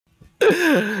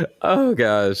Oh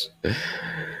gosh.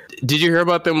 Did you hear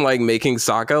about them like making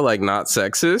Sokka like not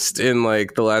sexist in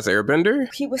like The Last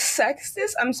Airbender? He was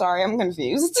sexist? I'm sorry, I'm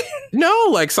confused. No,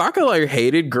 like Sokka like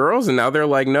hated girls and now they're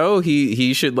like, no,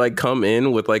 he should like come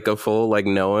in with like a full like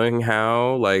knowing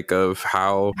how like of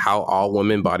how all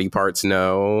women body parts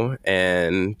know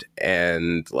and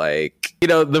like, you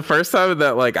know, the first time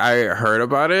that like I heard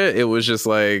about it, it was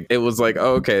like,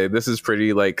 oh, okay, this is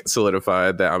pretty like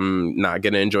solidified that I'm not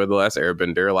gonna enjoy The Last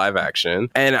Airbender live action.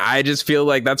 And I just feel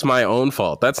like that's my own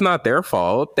fault. That's not their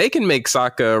fault. They can make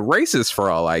Sokka racist for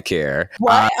all I care.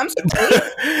 What? I'm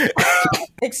sorry.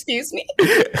 Excuse me.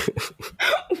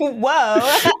 Whoa.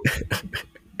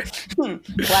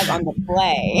 Black on the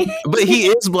play. But he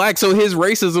is black, so his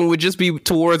racism would just be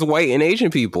towards white and Asian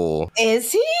people.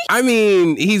 Is he? I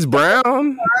mean, he's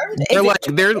brown.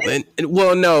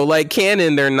 Well, no, like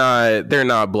canon, they're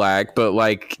not black, but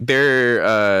like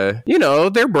they're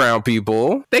they're brown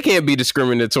people. They can't be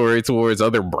discriminatory towards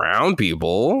other brown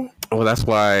people. Well, that's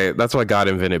why God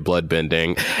invented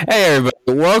bloodbending. Hey, everybody,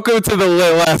 welcome to the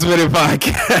Lit Last Minute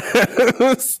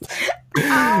Podcast.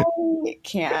 I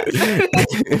can't.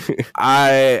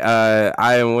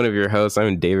 I am one of your hosts.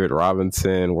 I'm David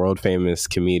Robinson, world famous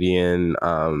comedian,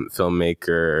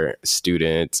 filmmaker,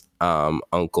 student,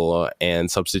 uncle, and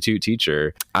substitute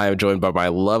teacher. I am joined by my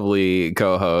lovely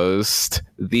co-host,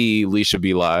 the Alisha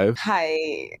B Live.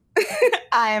 Hi.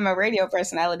 I am a radio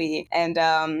personality and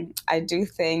I do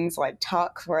things like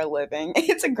talk for a living.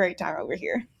 It's a great time over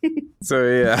here. So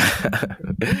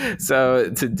yeah.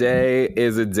 So today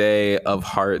is a day of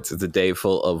hearts. It's a day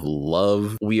full of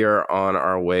love. We are on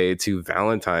our way to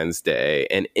Valentine's Day.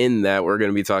 And in that, we're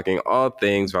going to be talking all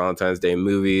things Valentine's Day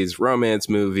movies, romance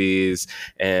movies,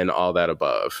 and all that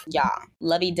above. Yeah.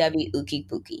 Lovey-dovey,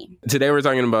 ookie-pookie. Today, we're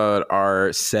talking about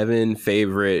our 7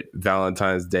 favorite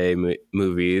Valentine's Day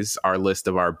movies, our list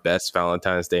of our best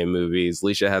Valentine's Day movies.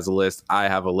 Alisha has a list. I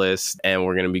have a list. And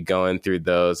we're going to be going through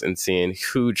those and seeing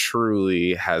who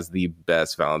truly has the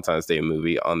best Valentine's Day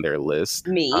movie on their list.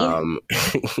 Me.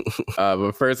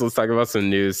 But first, let's talk about some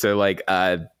news. So like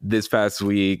this past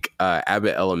week,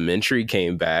 Abbott Elementary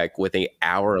came back with an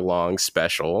hour-long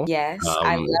special. Yes,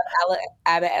 I love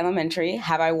Abbott Elementary.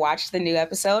 Have I watched the new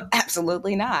episode?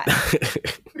 Absolutely not.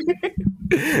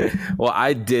 Well,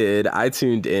 I did. I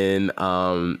tuned in.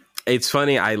 It's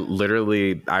funny, I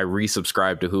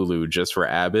resubscribed to Hulu just for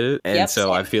Abbott. And same.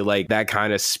 I feel like that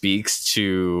kind of speaks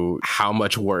to how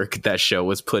much work that show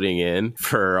was putting in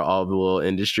for all the little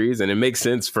industries. And it makes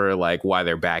sense for like why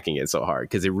they're backing it so hard,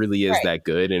 because it really is that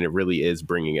good and it really is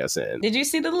bringing us in. Did you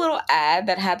see the little ad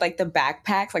that had like the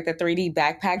backpacks, like the 3D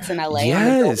backpacks in LA?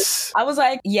 Yes. I was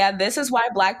like, yeah, this is why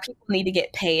Black people need to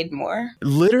get paid more.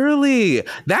 Literally.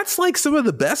 That's like some of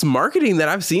the best marketing that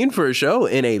I've seen for a show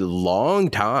in a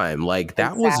long time. Like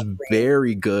that was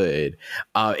very good.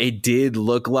 It did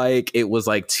look like it was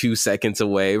like 2 seconds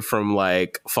away from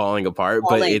like falling apart,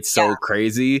 but it's so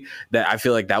crazy that I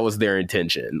feel like that was their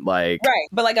intention. Like, right.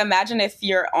 But like, imagine if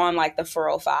you're on like the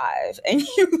 405 and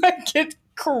you like get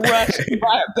crushed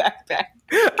by a backpack.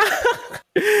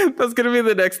 That's gonna be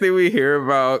the next thing we hear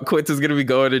about. Quinta's gonna be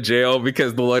going to jail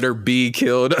because the letter B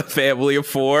killed a family of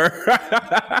 4.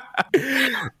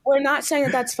 We're not saying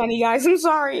that that's funny, guys. I'm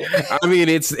sorry. I mean,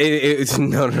 it's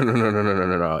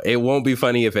no. It won't be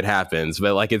funny if it happens,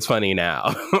 but like it's funny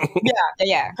now.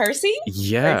 Yeah. Percy?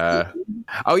 Yeah. Percy?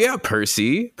 Oh yeah,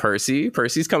 Percy.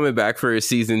 Percy's coming back for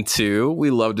season 2. We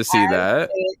love to see that.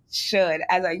 It should.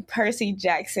 As like Percy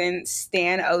Jackson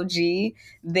stan OG,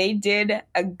 they did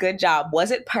a good job.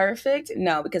 Was it perfect?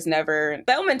 No, because never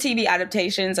film and TV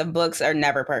adaptations of books are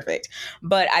never perfect.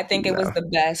 But I think it was the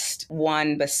best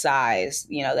one besides,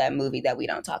 that movie that we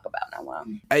don't talk about now.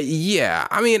 Yeah,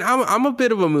 I mean, I'm a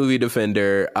bit of a movie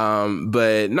defender,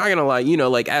 but not gonna lie,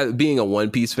 like as being a One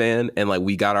Piece fan, and like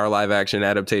we got our live action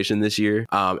adaptation this year,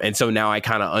 and so now I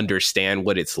kind of understand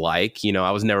what it's like.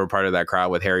 I was never part of that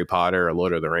crowd with Harry Potter or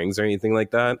Lord of the Rings or anything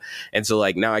like that, and so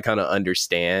like now I kind of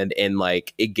understand, and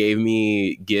like it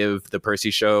give the Percy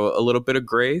show a little bit of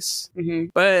grace,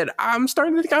 but I'm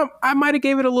starting to think I might have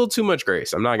gave it a little too much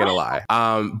grace. I'm not gonna lie,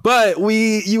 but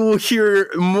you will hear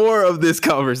more of this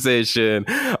conversation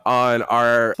on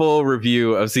our full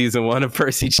review of season 1 of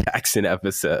Percy Jackson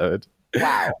episode.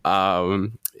 Wow.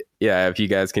 Yeah, if you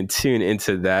guys can tune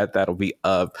into that'll be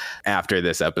up after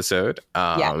this episode.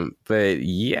 But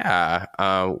yeah,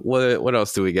 what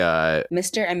else do we got?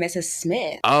 Mr. and Mrs.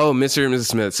 Smith. Oh, Mr. and Mrs.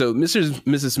 Smith. So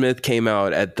Mrs. Smith came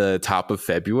out at the top of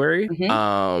February.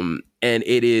 And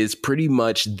it is pretty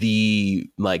much the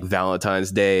like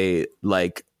Valentine's Day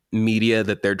like media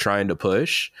that they're trying to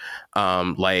push.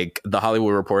 Like the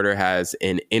Hollywood Reporter has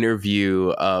an interview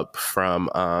up from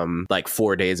like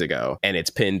 4 days ago, and it's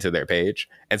pinned to their page.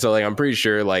 And so like I'm pretty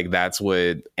sure like that's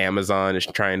what Amazon is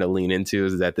trying to lean into,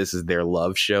 is that this is their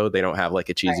love show. They don't have like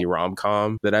a cheesy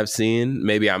rom-com that I've seen.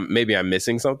 Maybe I'm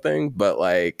missing something, but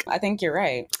like I think you're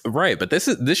right. Right, but this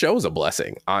show is a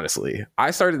blessing, honestly.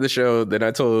 I started the show, then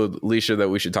I told Alisha that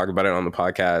we should talk about it on the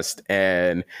podcast,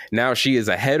 and now she is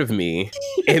ahead of me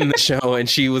in the show, and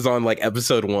she was on like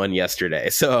episode 1 yesterday.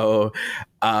 So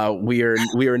we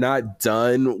are not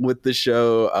done with the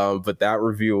show, but that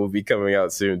review will be coming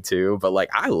out soon too. But like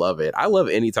I love it. I love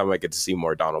anytime I get to see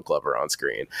more Donald Glover on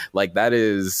screen. Like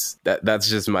that's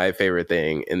just my favorite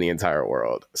thing in the entire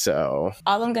world. So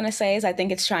all I'm gonna say is I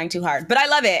think it's trying too hard, but I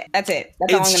love it. That's it.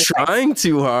 That's all I'm gonna say. It's trying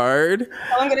too hard.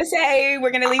 All I'm gonna say.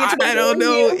 We're gonna leave it to I don't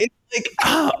know. It's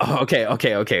like,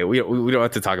 okay. We don't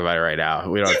have to talk about it right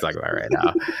now.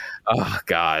 Oh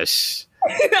gosh.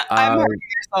 I'm hurting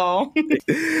your soul.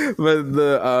 But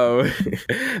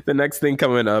the next thing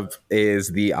coming up is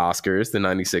the Oscars, the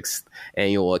 96th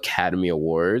Annual Academy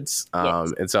Awards.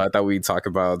 Yes. And so I thought we'd talk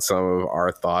about some of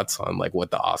our thoughts on like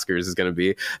what the Oscars is going to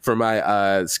be. For my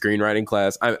screenwriting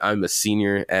class, I'm a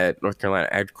senior at North Carolina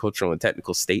Agricultural and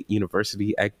Technical State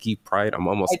University at Geek Pride. I'm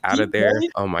almost out of there. Pride?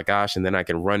 Oh my gosh. And then I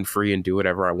can run free and do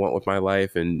whatever I want with my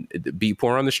life and be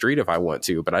poor on the street if I want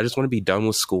to. But I just want to be done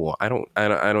with school. I don't,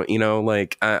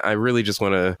 like I really just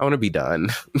want to be done.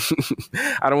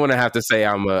 I don't want to have to say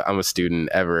I'm a student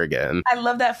ever again. I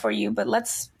love that for you, but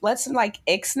let's like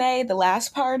ixnay the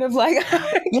last part of like,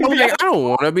 I don't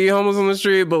want to be homeless on the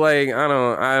street, but like I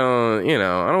don't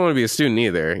want to be a student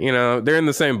either. They're in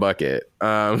the same bucket.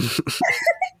 Okay.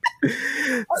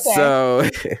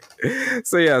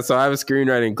 So I have a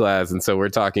screenwriting class, and so we're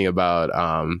talking about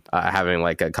having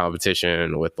like a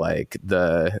competition with like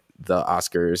the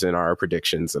Oscars and our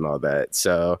predictions and all that.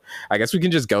 So I guess we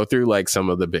can just go through like some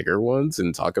of the bigger ones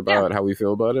and talk about how we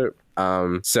feel about it.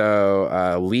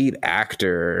 Lead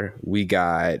actor, we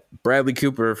got Bradley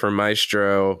Cooper for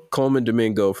Maestro, Coleman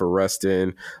Domingo for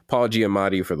Rustin, Paul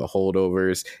Giamatti for The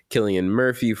Holdovers, Cillian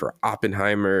Murphy for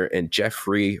Oppenheimer, and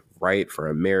Jeffrey Wright for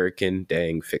American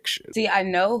Dang Fiction. See, I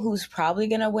know who's probably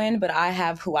gonna win, but I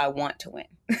have who I want to win.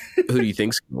 Who do you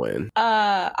think's gonna win?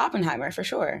 Oppenheimer for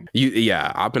sure.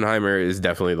 Oppenheimer is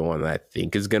definitely the one that I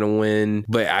think is gonna win.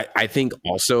 But I think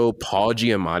also Paul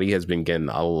Giamatti has been getting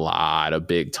a lot of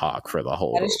big talk for The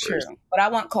Holdovers. That is true. But I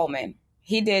want Coleman.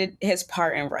 He did his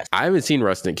part in Rustin. I haven't seen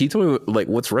Rustin. Can you tell me like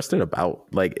what's Rustin about?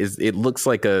 Like, it looks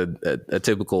like a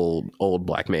typical old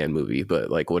black man movie, but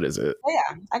like, what is it? Oh,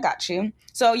 yeah, I got you.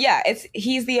 So yeah,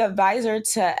 he's the advisor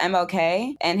to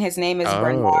MLK, and his name is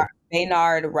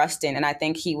Bernard Rustin, and I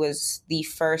think he was the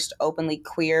first openly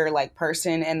queer like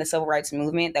person in the civil rights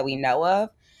movement that we know of.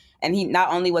 And he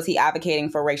not only was he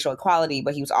advocating for racial equality,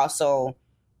 but he was also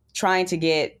trying to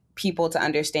get people to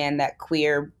understand that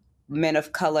queer men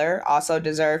of color also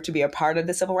deserve to be a part of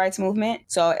the civil rights movement.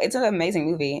 So it's an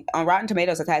amazing movie. On Rotten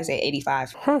Tomatoes, it has a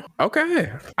 85. Huh. Okay.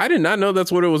 I did not know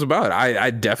that's what it was about.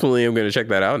 I definitely am going to check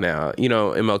that out now.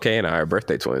 MLK and I are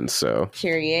birthday twins, so.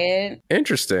 Period.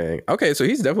 Interesting. Okay, so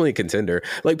he's definitely a contender.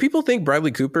 Like, people think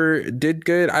Bradley Cooper did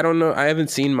good. I don't know. I haven't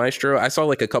seen Maestro. I saw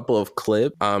like a couple of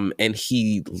clips, and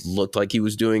he looked like he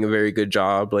was doing a very good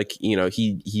job. Like,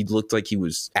 he looked like he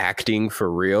was acting for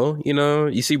real.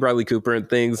 You see Bradley Cooper and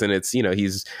things, and it's,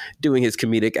 he's doing his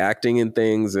comedic acting and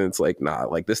things, and it's like, nah,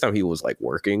 like this time he was like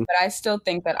working. But I still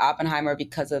think that Oppenheimer,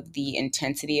 because of the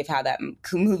intensity of how that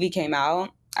movie came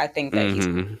out, I think that he's.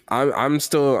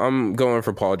 I'm going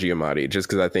for Paul Giamatti just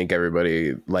because I think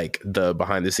everybody, like the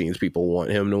behind the scenes people, want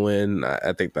him to win.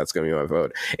 I think that's going to be my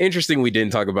vote. Interesting, we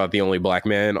didn't talk about the only black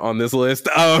man on this list.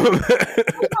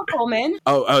 Coleman.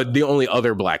 The only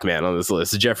other black man on this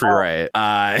list, Jeffrey Wright.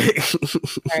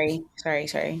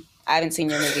 Sorry. I haven't seen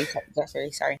your movie,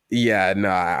 Jeffrey. Sorry. Yeah, no,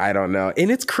 I don't know.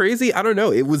 And it's crazy. I don't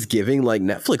know. It was giving like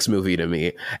Netflix movie to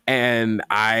me. And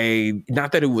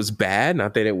not that it was bad,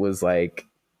 not that it was like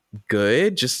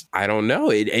good, just I don't know.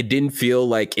 It didn't feel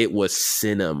like it was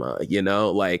cinema,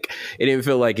 like it didn't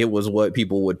feel like it was what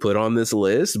people would put on this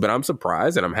list. But I'm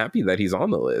surprised and I'm happy that he's on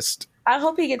the list. I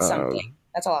hope he gets something.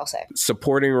 That's all I'll say.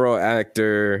 Supporting role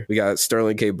actor, we got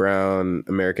Sterling K. Brown,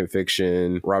 American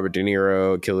Fiction, Robert De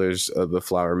Niro, Killers of the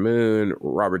Flower Moon,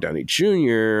 Robert Downey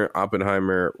Jr.,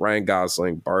 Oppenheimer, Ryan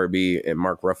Gosling, Barbie, and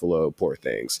Mark Ruffalo, Poor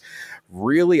Things.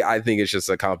 Really, I think it's just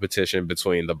a competition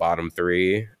between the bottom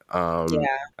three. Yeah.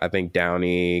 I think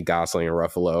Downey, Gosling, and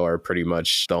Ruffalo are pretty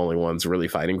much the only ones really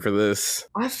fighting for this.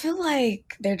 I feel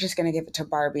like they're just gonna give it to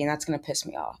Barbie, and that's gonna piss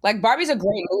me off. Like, Barbie's a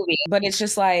great movie, but it's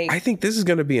just like, I think this is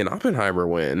going to be an Oppenheimer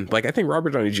win. Like, I think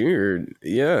Robert Downey Jr.,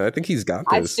 yeah, I think he's got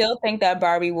I this. still think that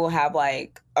Barbie will have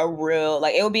like a real,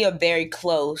 like, it will be a very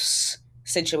close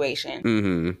situation.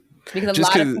 Mm-hmm. Because a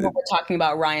lot of people were talking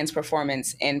about Ryan's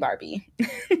performance in Barbie.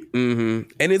 Mm-hmm.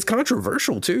 And it's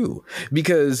controversial too,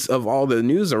 because of all the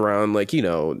news around, like, you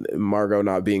know, Margot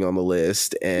not being on the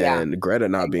list and Greta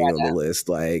not being on the list.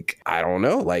 Like, I don't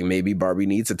know, like maybe Barbie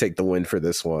needs to take the win for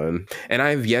this one. And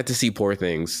I've yet to see Poor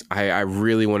Things. I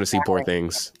really want to see Poor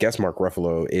Things. Guess Mark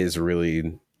Ruffalo is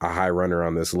really a high runner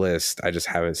on this list. I just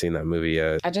haven't seen that movie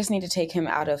yet. I just need to take him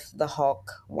out of the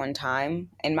Hulk one time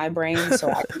in my brain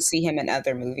so I can see him in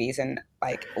other movies and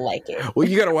like it. Well,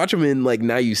 you gotta watch him in like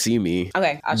Now You See Me.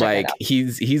 Okay, I'll check it out.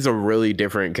 He's a really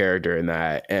different character in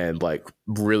that, and like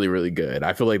really, really good.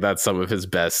 I feel like that's some of his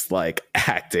best like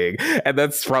acting, and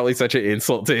that's probably such an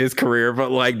insult to his career,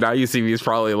 but like Now You See Me is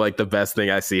probably like the best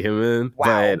thing I see him in.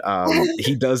 Wow. But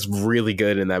he does really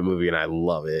good in that movie, and I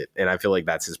love it. And I feel like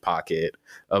that's his pocket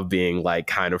of being like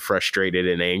kind of frustrated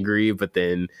and angry, but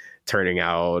then turning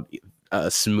out a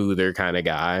smoother kind of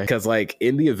guy. Because like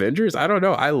in the Avengers, I don't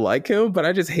know, I like him, but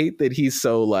I just hate that he's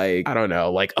so like, I don't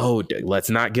know, like, oh, let's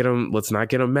not get him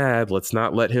mad, let's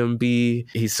not let him be,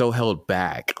 he's so held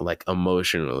back like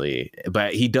emotionally.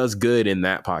 But he does good in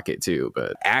that pocket too.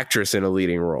 But actress in a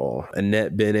leading role,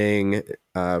 Annette Bening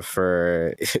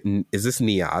for is this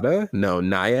Nyada? No,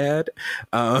 Nyad.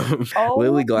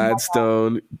 Lily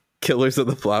Gladstone, Killers of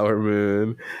the Flower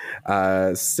Moon,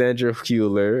 Sandra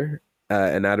Hüller,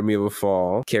 Anatomy of a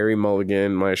Fall, Carey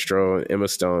Mulligan, Maestro, Emma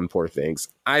Stone, Poor Things.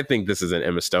 I think this is an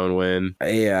Emma Stone win.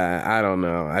 Yeah, I don't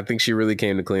know. I think she really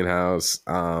came to clean house.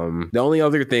 The only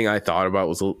other thing I thought about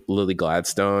was Lily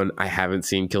Gladstone. I haven't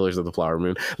seen Killers of the Flower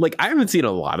Moon. Like, I haven't seen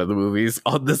a lot of the movies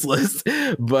on this list,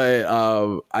 but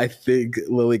I think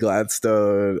Lily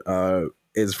Gladstone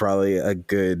is probably a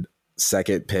good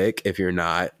second pick if you're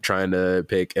not trying to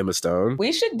pick Emma Stone.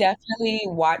 We should definitely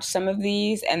watch some of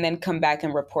these and then come back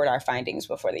and report our findings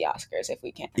before the Oscars if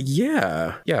we can.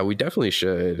 Yeah, we definitely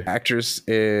should. Actress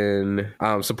in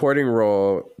supporting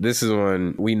role. This is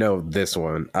one we know. This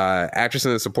one, actress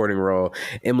in a supporting role: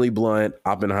 Emily Blunt,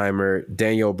 Oppenheimer;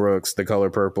 Danielle Brooks, The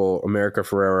Color Purple; America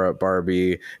Ferrera,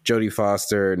 Barbie; Jodie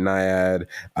Foster, Nyad;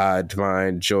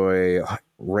 Divine Joy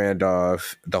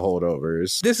Randolph, The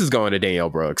Holdovers. This is going to Danielle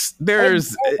Brooks.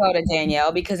 There's go to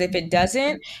Danielle, because if it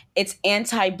doesn't, it's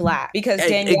anti-Black, because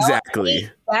Danielle exactly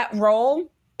that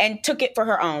role and took it for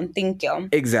her own. Thank you.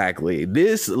 Exactly.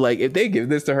 This, like, if they give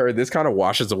this to her, this kind of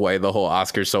washes away the whole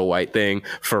Oscar so white thing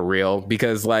for real,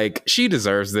 because like she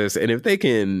deserves this, and if they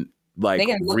can like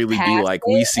really be like,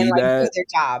 we see and, like, that do their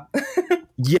job.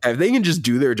 Yeah, if they can just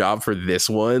do their job for this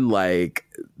one, like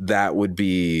that would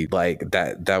be like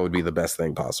that would be the best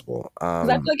thing possible. I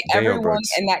feel like everyone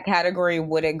in that category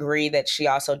would agree that she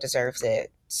also deserves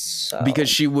it. So. Because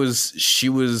she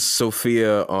was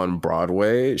Sophia on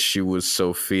Broadway. She was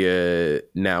Sophia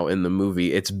now in the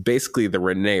movie. It's basically the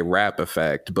Renee Rapp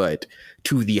effect, but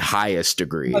to the highest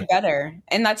degree. But better.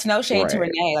 And that's no shade to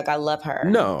Renee. Like, I love her.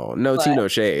 No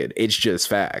shade. It's just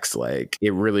facts. Like,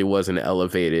 it really was an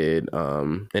elevated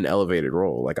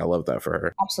role. Like, I love that for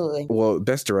her. Absolutely. Well,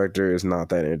 Best Director is not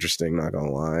that interesting, not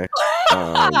gonna lie.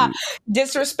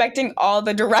 Disrespecting all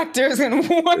the directors in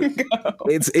one go.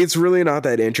 It's really not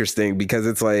that interesting, because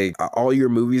it's like all your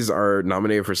movies are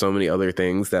nominated for so many other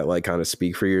things that like kind of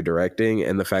speak for your directing,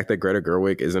 and the fact that Greta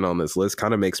Gerwig isn't on this list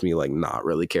kind of makes me like not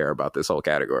really care about this whole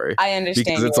category. I understand,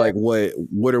 because it's like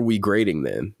what are we grading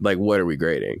then? Like, what are we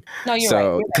grading? No, you're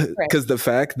right. Because the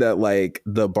fact that like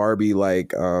the Barbie,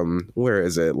 like where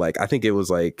is it? Like, I think it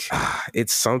was like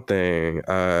it's something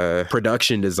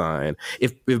production design.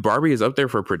 If Barbie is up there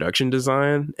for production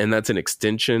design, and that's an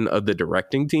extension of the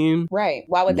directing team, right?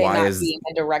 Why would they not be in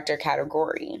the director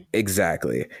category?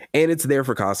 Exactly. And it's there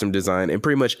for costume design and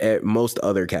pretty much at most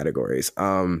other categories.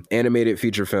 Animated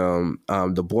feature film,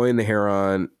 The Boy and the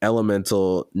Heron,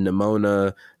 Elemental,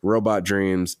 Nimona, Robot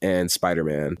Dreams, and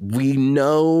Spider-Man. We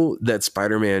know that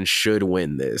Spider-Man should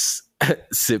win this.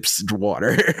 Sips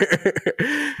water.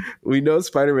 We know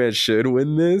Spider-Man should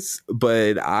win this,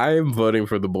 but I'm voting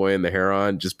for The Boy and the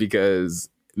Heron just because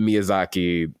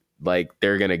Miyazaki, like,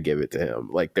 they're gonna give it to him.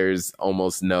 Like, there's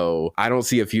almost I don't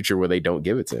see a future where they don't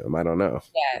give it to him. I don't know.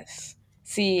 Yes.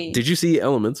 See, did you see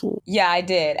Elemental? Yeah, I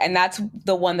did. And that's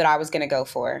the one that I was going to go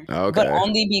for. Okay. But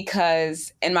only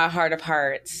because in my heart of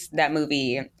hearts, that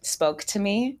movie spoke to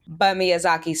me. But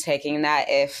Miyazaki's taking that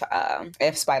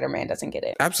if Spider-Man doesn't get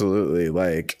it. Absolutely.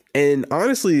 Like, And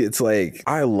honestly, it's like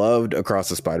I loved Across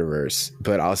the Spider-Verse,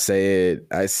 but I said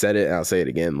it and I'll say it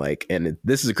again. Like, and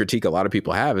this is a critique a lot of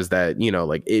people have, is that, you know,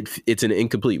 like it's an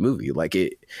incomplete movie. Like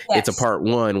it's a part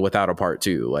one without a part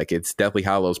two. Like it's Deathly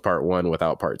Hallows part one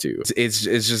without part two. It's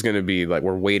just gonna be like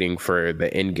we're waiting for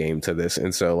the end game to this.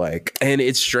 And so like, and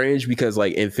it's strange because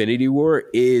like Infinity War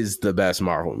is the best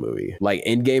Marvel movie. Like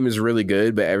Endgame is really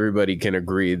good, but everybody can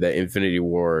agree that Infinity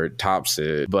War tops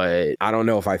it. But I don't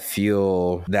know if I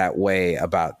feel that way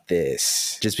about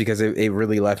this, just because it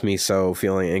really left me so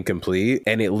feeling incomplete,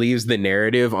 and it leaves the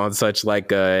narrative on such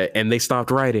like and they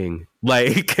stopped writing.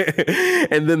 Like,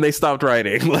 and then they stopped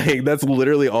writing. Like, that's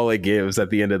literally all it gives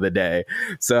at the end of the day.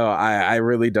 So I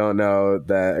really don't know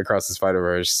that Across the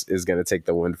Spider-Verse is going to take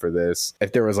the win for this.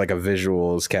 If there was like a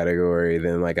visuals category,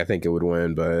 then like I think it would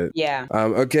win. But yeah.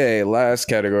 Okay, last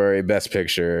category, Best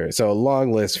Picture. So a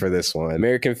long list for this one: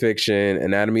 American Fiction,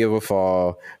 Anatomy of a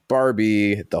Fall,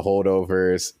 Barbie, The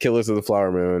Holdovers, Killers of the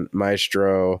Flower Moon,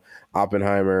 Maestro,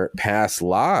 Oppenheimer, Past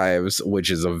Lives,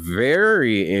 which is a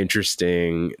very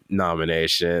interesting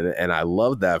nomination, and I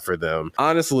love that for them.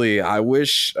 Honestly, I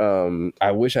wish I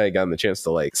had gotten the chance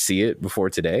to like see it before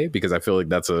today, because I feel like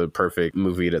that's a perfect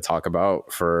movie to talk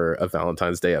about for a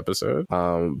Valentine's Day episode.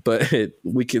 But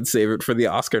we could save it for the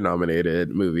Oscar nominated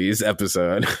movies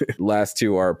episode. Last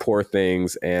two are Poor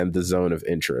Things and The Zone of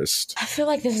Interest. I feel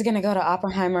like this is gonna go to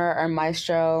Oppenheimer or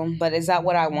Maestro, but is that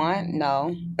what I want?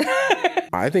 No.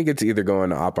 I think it's either going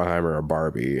to Oppenheimer or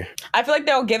Barbie. I feel like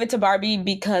they'll give it to Barbie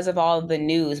because of all the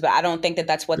news, but I don't think that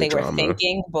that's what they were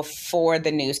thinking before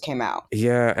the news came out.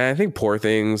 Yeah, and I think Poor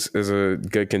Things is a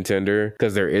good contender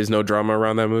because there is no drama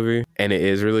around that movie, and it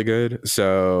is really good.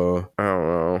 So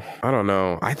I don't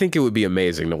know. I think it would be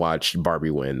amazing to watch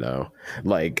Barbie win, though.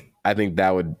 Like, I think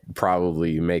that would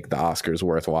probably make the Oscars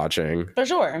worth watching. For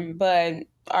sure, but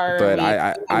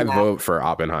I vote for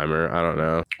Oppenheimer. I don't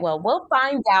know. Well, we'll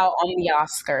find out on the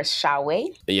Oscars, shall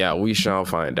we? Yeah, we shall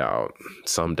find out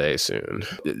someday soon.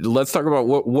 Let's talk about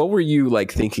what were you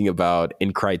like thinking about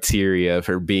in criteria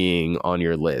for being on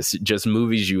your list? Just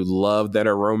movies you love that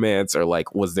are romance, or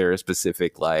like was there a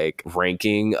specific like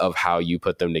ranking of how you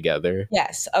put them together?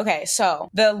 Yes. Okay. So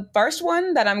the first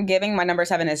one that I'm giving my number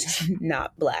 7 is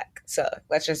not Black. So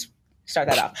let's just start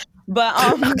that off. But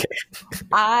okay.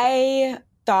 I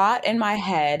thought in my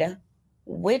head,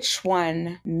 which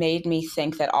one made me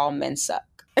think that all men suck?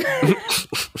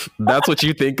 That's what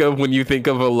you think of when you think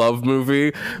of a love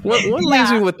movie? What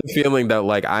leaves you with the feeling that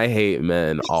like I hate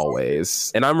men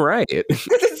always? And I'm right.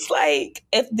 It's like,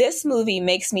 if this movie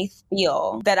makes me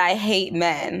feel that I hate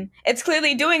men, it's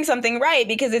clearly doing something right,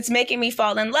 because it's making me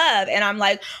fall in love. And I'm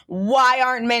like, why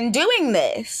aren't men doing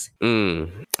this?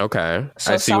 Okay.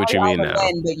 So I see what you mean now.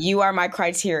 Men, but you are my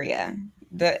criteria.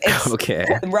 Okay.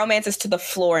 Romance is to the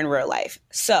floor in real life.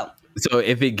 So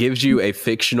if it gives you a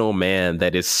fictional man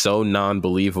that is so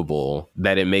non-believable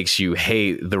that it makes you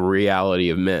hate the reality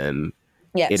of men,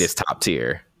 yes, it is top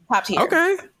tier. Top tier.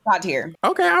 Okay. Top tier.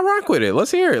 Okay, I rock with it. Let's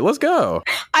hear it. Let's go.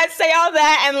 I say all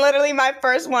that, and literally my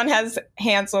first one has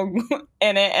Hansel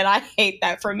in it, and I hate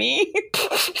that for me.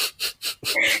 Because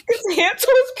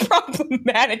Hansel is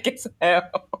problematic as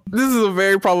hell. This is a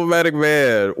very problematic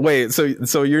man. Wait,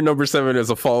 so your number 7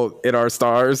 is A Fault in Our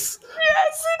Stars?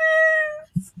 Yes, it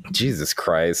is. Jesus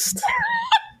Christ.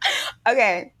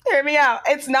 Okay, hear me out.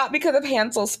 It's not because of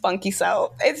Hansel's funky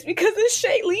self. It's because of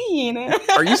Shailene.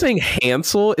 Are you saying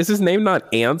Hansel? Is his name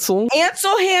not Ansel?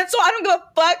 Hansel. I don't give a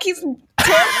fuck. He's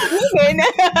terrible.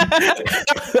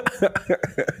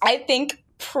 I think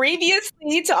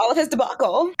previously to all of his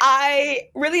debacle, I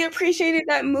really appreciated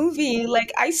that movie.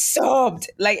 Like, I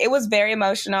sobbed. Like, it was very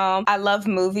emotional. I love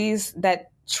movies that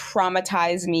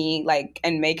traumatize me, like,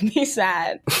 and make me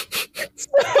sad.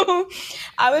 So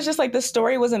I was just like, the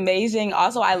story was amazing.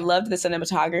 Also, I loved the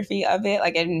cinematography of it.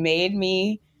 Like, it made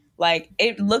me like,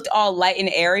 it looked all light and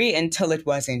airy until it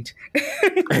wasn't.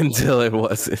 Until it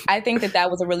wasn't. I think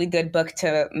that was a really good book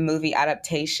to movie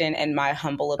adaptation, in my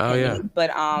humble opinion. Oh, yeah.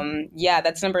 But yeah,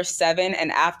 that's number 7.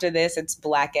 And after this, it's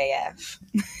Black AF.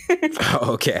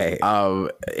 Okay.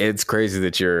 It's crazy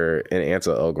that you're an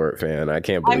Ansel Elgort fan. I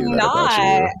can't believe I'm that not.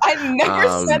 about you. I've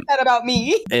never said that about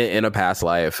me. In a past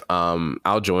life,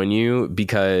 I'll join you,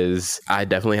 because I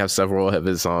definitely have several of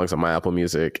his songs on my Apple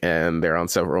Music, and they're on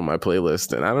several of my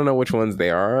playlists, and I don't know which ones they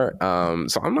are.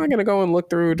 So I'm not gonna go and look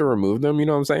through to remove them. You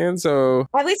know what I'm saying? So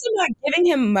at least I'm not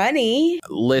giving him money.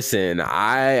 Listen,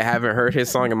 I haven't heard his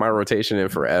song in my rotation in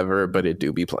forever, but it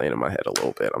do be playing in my head a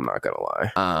little bit. I'm not gonna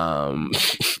lie.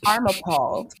 I'm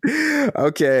appalled.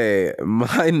 Okay,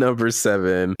 my number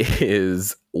 7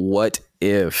 is What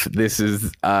If. This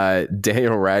is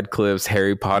Daniel Radcliffe's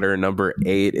Harry Potter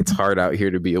 #8. It's hard out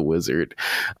here to be a wizard.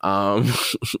 I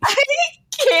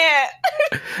can't.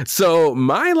 So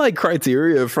my like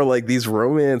criteria for like these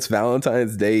romance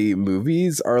Valentine's Day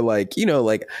movies are like, you know,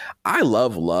 like I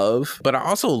love, but I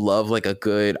also love like a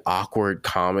good awkward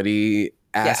comedy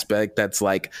aspect that's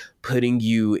like putting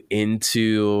you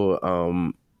into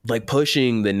like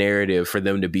pushing the narrative for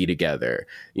them to be together.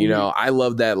 You know, I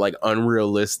love that like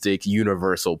unrealistic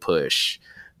universal push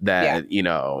that, you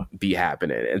know, be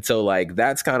happening. And so like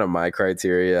that's kind of my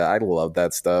criteria. I love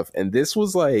that stuff. And this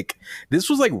was like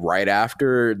right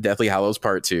after Deathly Hallows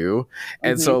Part 2.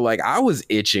 And so like I was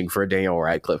itching for Daniel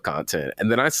Radcliffe content.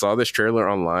 And then I saw this trailer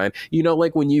online, you know,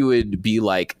 like when you would be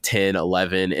like 10,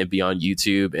 11 and be on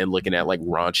YouTube and looking at like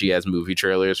raunchy ass movie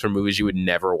trailers for movies you would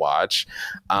never watch.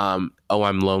 Oh,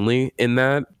 I'm lonely in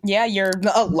that. Yeah, you're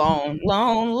alone.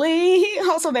 Lonely.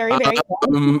 Also very, very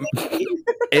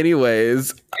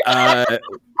anyways,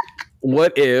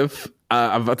 what if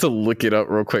I'm about to look it up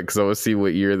real quick because I want to see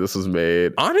what year this was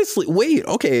made. Honestly, wait,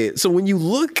 okay. So when you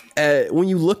look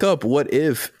up What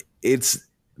If, it's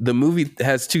the movie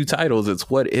has two titles. It's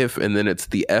What If and then it's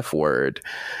the F Word.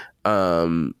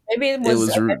 Maybe it was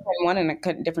a different one in a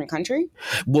different country.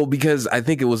 Well, because I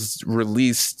think it was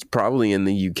released probably in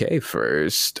the UK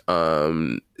first.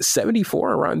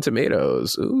 74 on Rotten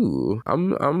Tomatoes. Ooh,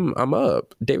 I'm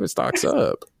up. David Stock's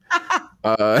up.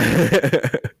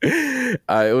 It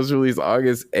was released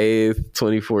August 8th,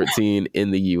 2014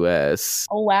 in the US.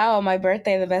 Oh wow, my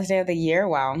birthday, the best day of the year.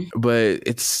 Wow. But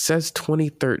it says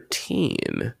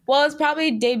 2013. Well, it's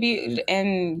probably debuted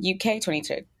in UK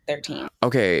 2013.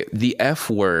 Okay, The F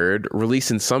Word,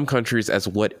 released in some countries as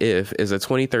What If, is a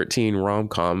 2013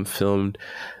 rom-com film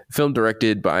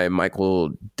directed by Michael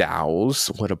Dowles,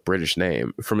 what a British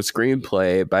name, from a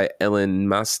screenplay by Ellen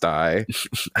Mastai.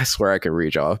 I swear I can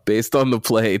read y'all. Based on the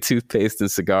play Toothpaste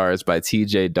and Cigars by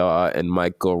T.J. Daw and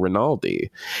Michael Rinaldi.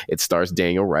 It stars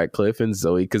Daniel Radcliffe and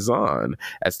Zoe Kazan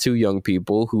as two young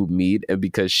people who meet and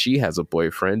because she has a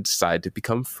boyfriend decide to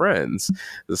become friends.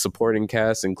 The supporting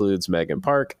cast includes Megan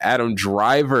Park, Adam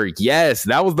Driver. Yes,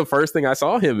 that was the first thing I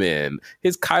saw him in.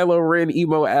 His Kylo Ren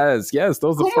emo ass. Yes, that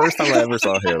was the first time I ever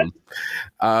saw him.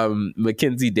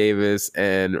 Mackenzie Davis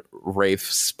and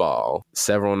Rafe Spall.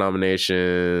 Several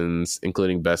nominations,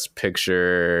 including Best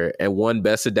Picture and one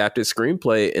Best Adapted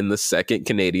Screenplay in the second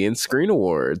Canadian Screen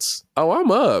Awards. Oh,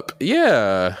 I'm up.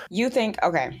 Yeah. You think,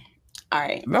 okay. All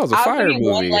right. That was a fire movie.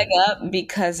 One leg up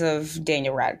because of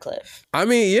Daniel Radcliffe. I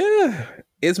mean, yeah.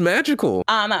 It's magical.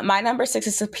 My number 6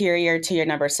 is superior to your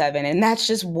number 7, and that's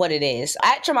just what it is.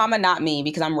 At your mama, not me,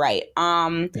 because I'm right.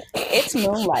 It's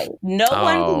Moonlight. No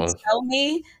one can tell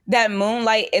me that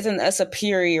Moonlight isn't a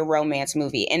superior romance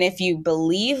movie. And if you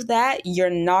believe that, your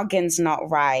noggin's not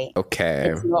right. Okay.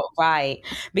 It's not right.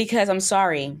 Because I'm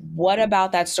sorry, what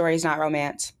about that story is not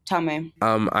romance? Tell me.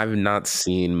 I've not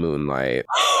seen Moonlight.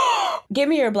 Give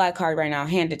me your black card right now.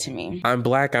 Hand it to me. I'm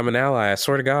black. I'm an ally. I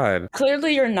swear to God.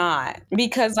 Clearly you're not.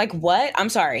 Because like what? I'm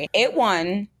sorry. It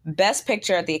won Best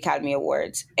Picture at the Academy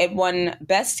Awards. It won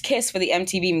Best Kiss for the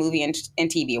MTV Movie and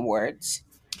TV Awards.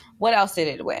 What else did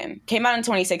it win? Came out in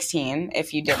 2016,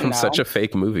 if you didn't know. I'm such a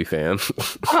fake movie fan.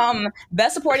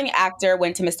 Best Supporting Actor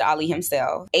went to Mr. Ali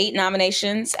himself. 8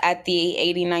 nominations at the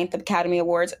 89th Academy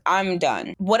Awards. I'm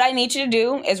done. What I need you to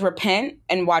do is repent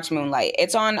and watch Moonlight.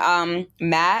 It's on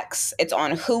Max. It's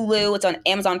on Hulu. It's on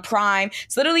Amazon Prime.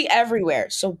 It's literally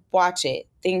everywhere. So watch it.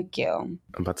 Thank you.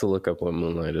 I'm about to look up what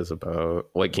Moonlight is about.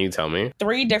 Wait, can you tell me?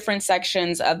 3 different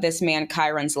sections of this man,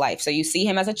 Kyron's life. So you see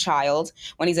him as a child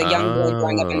when he's a young boy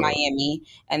growing up in Miami.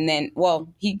 And then,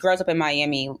 well, he grows up in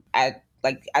Miami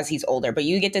as he's older. But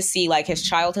you get to see like his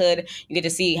childhood. You get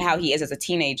to see how he is as a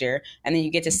teenager. And then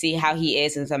you get to see how he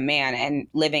is as a man and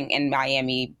living in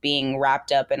Miami, being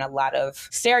wrapped up in a lot of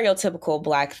stereotypical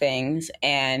Black things.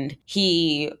 And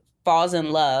he falls in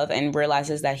love and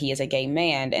realizes that he is a gay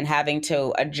man and having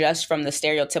to adjust from the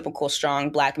stereotypical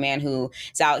strong Black man who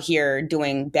is out here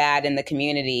doing bad in the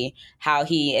community, how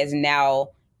he is now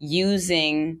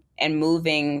using and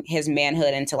moving his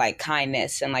manhood into like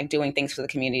kindness and like doing things for the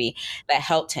community that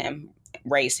helped him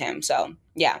raise him. So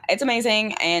yeah, it's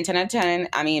amazing. And 10 out of 10.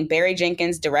 I mean, Barry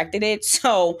Jenkins directed it.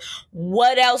 So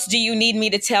what else do you need me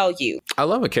to tell you? I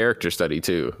love a character study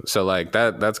too. So like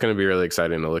that's going to be really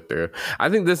exciting to look through. I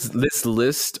think this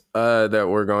list that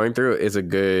we're going through is a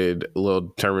good little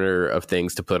determiner of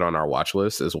things to put on our watch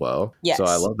list as well. Yes. So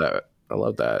I love that. I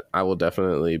love that. I will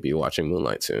definitely be watching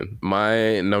Moonlight soon.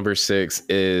 My number 6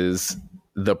 is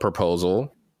The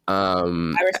Proposal. I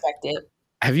respect it.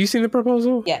 Have you seen The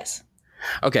Proposal? Yes.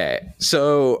 Okay,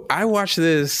 so I watched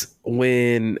this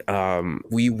when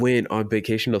we went on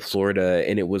vacation to Florida,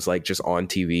 and it was like just on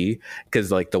TV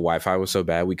because like the Wi-Fi was so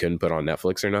bad we couldn't put on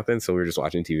Netflix or nothing, so we were just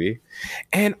watching TV.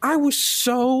 And I was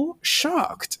so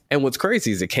shocked. And what's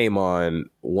crazy is it came on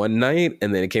one night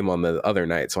and then it came on the other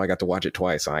night, so I got to watch it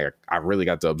twice. So I really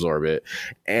got to absorb it,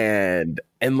 and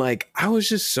like I was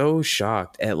just so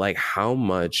shocked at like how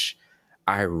much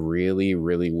I really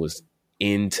was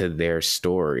into their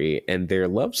story and their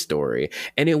love story.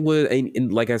 And it was,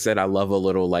 and like I said, I love a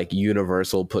little like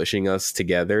universal pushing us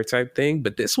together type thing,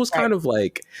 but this was kind of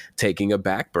like taking a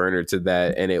back burner to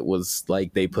that. And it was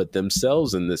like they put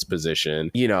themselves in this position,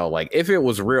 you know, like if it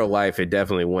was real life, it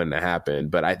definitely wouldn't have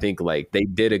happened. But I think like they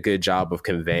did a good job of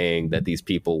conveying that these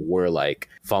people were like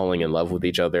falling in love with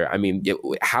each other. I mean,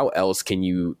 how else can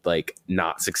you like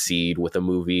not succeed with a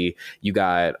movie? You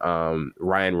got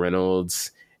Ryan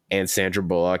Reynolds and Sandra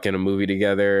Bullock in a movie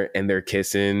together, and they're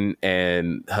kissing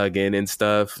and hugging and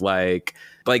stuff. Like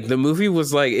the movie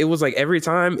was like, it was like every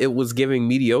time it was giving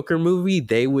mediocre movie,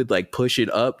 they would like push it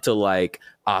up to like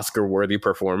Oscar worthy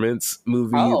performance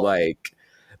movie.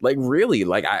 Like really,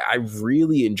 like I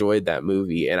really enjoyed that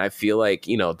movie. And I feel like,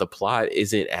 you know, the plot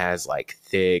isn't as like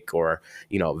thick or,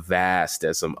 you know, vast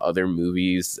as some other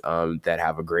movies that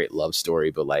have a great love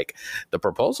story. But like the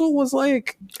proposal was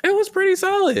like, it was pretty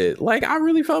solid. Like I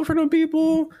really felt for them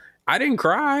people. I didn't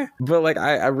cry, but like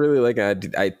I really like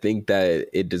I think that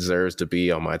it deserves to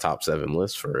be on my top 7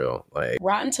 list for real. Like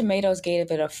Rotten Tomatoes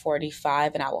gave it a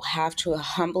 45, and I will have to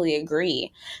humbly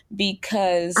agree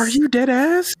because are you dead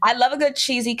ass? I love a good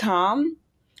cheesy com,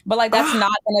 but like that's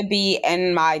not going to be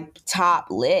in my top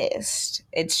list.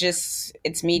 It's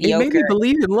mediocre. It made me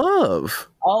believe in love.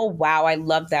 Oh wow, I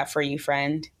love that for you,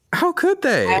 friend. How could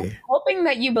they? I'm hoping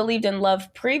that you believed in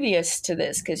love previous to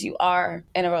this because you are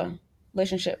in a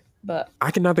relationship. But I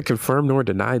can neither confirm nor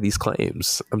deny these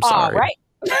claims. I'm sorry. All right.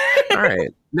 All right.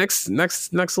 Next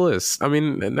list. I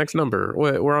mean, next number.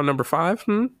 We're on number 5.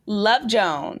 Love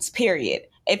Jones, period.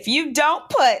 If you don't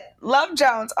put Love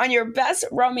Jones on your best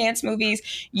romance movies,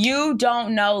 you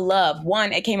don't know love.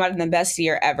 One, it came out in the best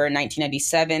year ever,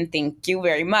 1997. Thank you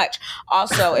very much.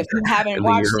 Also, if you haven't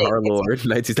watched it, our Lord,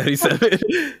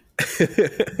 1997.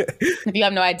 If you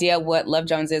have no idea what Love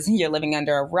Jones is and you're living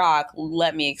under a rock,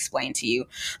 let me explain to you.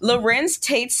 Lorenz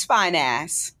Tate's fine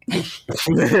ass plays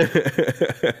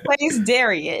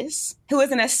Darius, who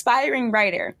is an aspiring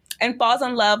writer and falls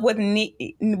in love with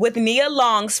Nia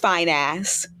Long's fine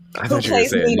ass, who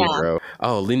plays Lena.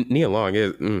 Oh, Nia Long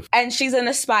is. And she's an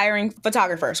aspiring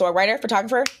photographer. So a writer,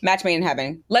 photographer, match made in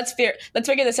heaven. Let's figure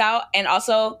this out. And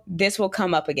also, this will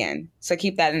come up again. So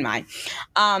keep that in mind.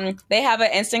 They have an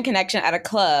instant connection at a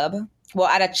club. Well,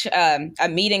 at a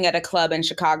meeting at a club in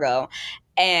Chicago.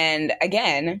 And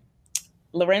again,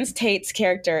 Lorenz Tate's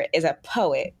character is a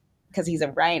poet because he's a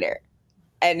writer.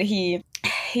 And he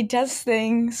does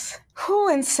things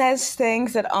and says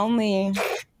things that only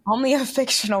a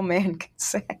fictional man can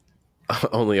say.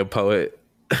 Only a poet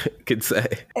could say.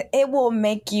 It will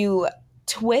make you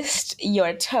twist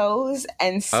your toes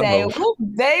and say, "Oh,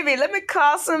 baby, let me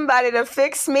call somebody to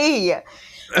fix me."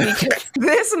 Because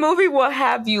this movie will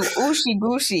have you ooshy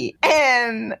gooshy.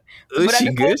 And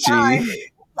ooshy gooshy.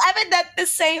 I mean, at the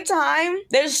same time,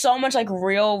 there's so much like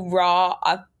real, raw,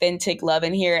 authentic love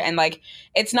in here. And like,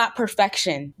 it's not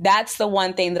perfection. That's the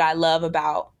one thing that I love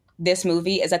about this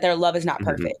movie is that their love is not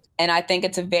perfect. Mm-hmm. And I think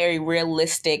it's a very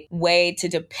realistic way to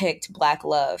depict Black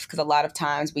love, because a lot of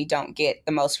times we don't get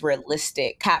the most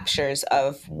realistic captures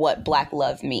of what Black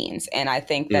love means. And I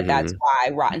think that that's why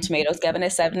Rotten Tomatoes gave it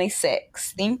a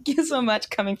 76. Thank you so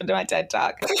much coming for my TED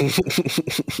Talk.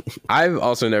 I've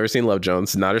also never seen Love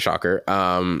Jones. Not a shocker.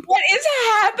 What is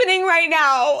happening right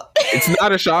now? It's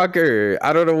not a shocker.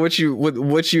 I don't know what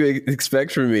you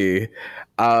expect from me.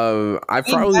 I've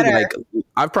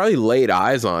probably laid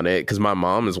eyes on it because my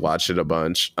mom has watched it a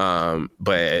bunch,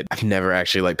 but I've never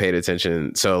actually like paid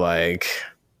attention. So like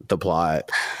the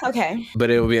plot, okay, but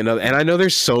it will be another. And I know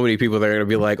there's so many people that are gonna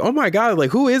be like, "Oh my god,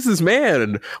 like who is this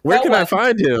man? Where can I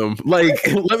find him? Like,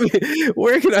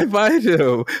 where can I find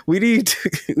him? We need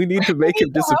to make him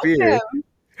disappear."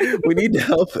 We need to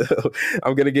help him.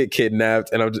 I'm going to get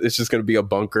kidnapped and it's just going to be a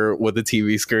bunker with a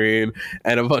TV screen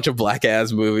and a bunch of black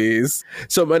ass movies.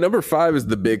 So my number 5 is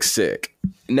The Big Sick.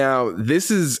 Now,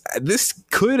 this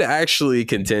could actually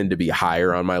contend to be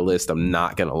higher on my list. I'm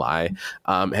not going to lie.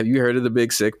 Have you heard of The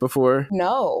Big Sick before?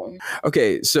 No.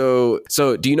 Okay. So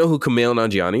do you know who Kumail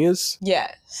Nanjiani is?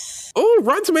 Yes. Oh,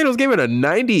 Rotten Tomatoes gave it a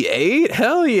 98.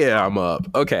 Hell yeah, I'm up.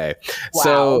 Okay. Wow.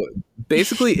 So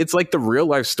Basically, it's like the real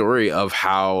life story of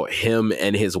how him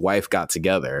and his wife got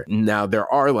together. Now,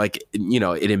 there are like,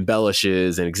 it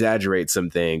embellishes and exaggerates some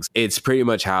things. It's pretty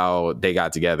much how they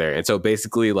got together. And so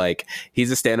basically, like,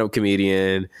 he's a stand-up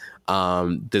comedian.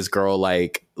 This girl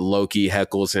like low-key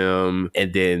heckles him,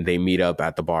 and then they meet up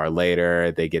at the bar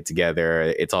later. They get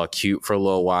together. It's all cute for a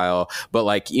little while. But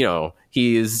like,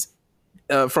 he is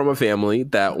from a family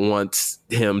that wants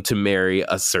him to marry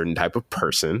a certain type of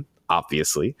person,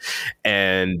 obviously,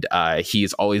 and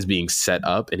he's always being set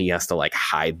up, and he has to like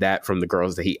hide that from the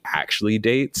girls that he actually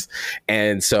dates.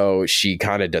 And so she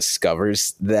kind of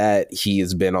discovers that he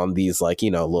has been on these like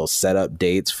little setup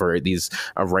dates for these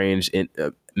arranged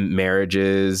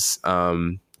marriages,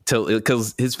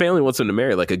 because his family wants him to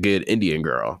marry like a good Indian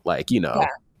girl, Yeah.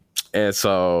 And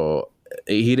so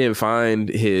he didn't find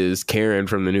his Karen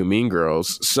from the new Mean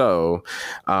Girls, so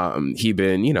he'd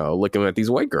been looking at these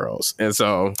white girls, and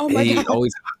so he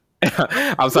always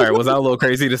I'm sorry, was that a little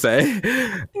crazy to say?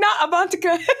 Not about to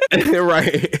go.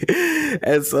 Right.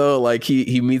 And so like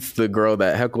he meets the girl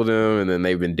that heckled him, and then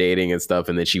they've been dating and stuff,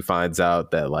 and then she finds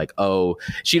out that like, oh,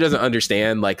 she doesn't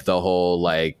understand like the whole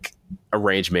like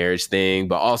arranged marriage thing,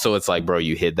 but also it's like, bro,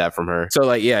 you hid that from her. So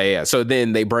like, yeah. So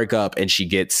then they break up, and she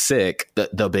gets sick,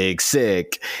 the big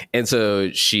sick. And so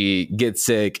she gets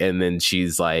sick, and then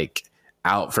she's like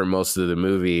out for most of the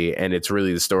movie. And it's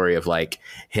really the story of like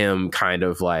him kind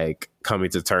of like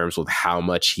coming to terms with how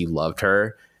much he loved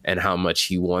her and how much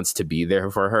he wants to be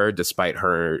there for her, despite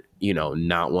her,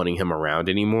 not wanting him around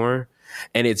anymore.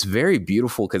 And it's very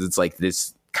beautiful because it's like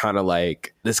this kind of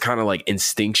like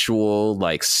instinctual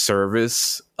like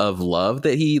service of love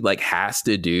that he like has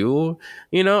to do,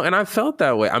 and I felt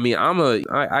that way. I mean,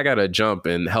 I gotta jump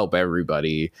and help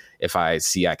everybody if I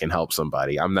see I can help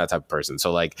somebody. I'm that type of person.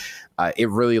 So like it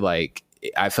really like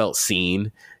I felt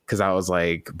seen, because I was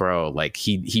like, bro, like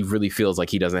he really feels like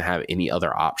he doesn't have any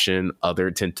other option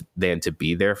than to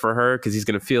be there for her, because he's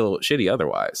gonna feel shitty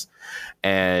otherwise.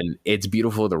 And it's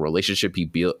beautiful, the relationship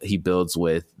he builds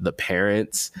with the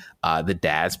parents. The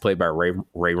dad's played by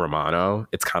Ray Romano.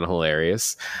 It's kind of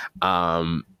hilarious.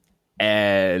 And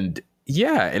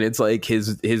yeah, and it's like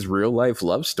his real life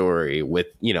love story with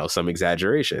some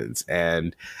exaggerations.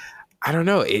 And I don't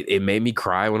know, it made me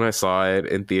cry when I saw it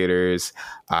in theaters.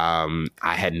 I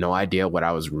had no idea what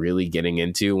I was really getting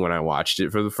into when I watched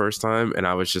it for the first time, and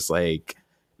I was just like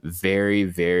very,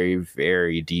 very,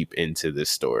 very deep into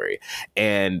this story.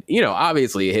 And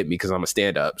obviously it hit me because I'm a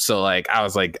stand-up, so like I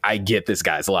was like, I get this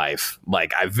guy's life.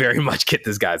 Like I very much get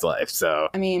this guy's life. So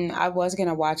I mean, I was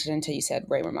gonna watch it until you said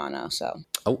Ray Romano, so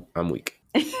I'm weak.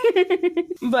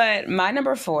 But my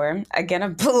number 4, again, a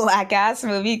black ass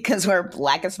movie, because we're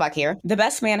black as fuck here. The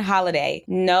Best Man Holiday.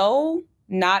 No,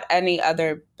 not any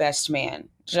other best man,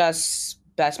 just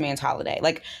Best Man's Holiday.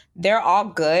 Like they're all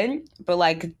good, but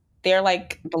like they're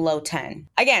like below 10.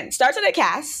 Again, starts with a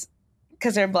cast,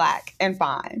 because they're black and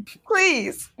fine.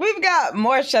 Please, we've got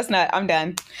Morris Chestnut. I'm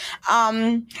done.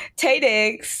 Taye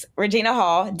Diggs, Regina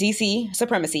Hall, DC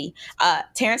Supremacy,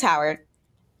 Terrence Howard,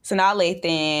 Sanaa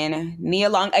Lathan, Nia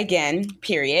Long again,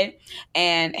 period.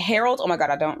 And Harold, oh my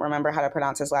God, I don't remember how to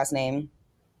pronounce his last name.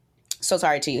 So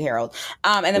sorry to you, Harold.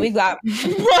 And then we've got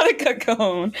Monica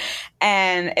Cohn.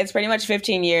 And it's pretty much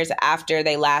 15 years after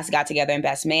they last got together in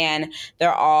Best Man.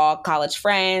 They're all college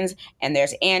friends, and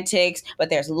there's antics,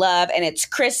 but there's love, and it's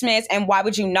Christmas. And why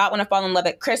would you not want to fall in love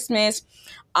at Christmas?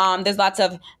 There's lots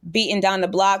of beating down the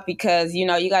block, because you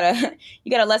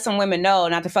gotta let some women know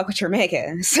not to fuck with your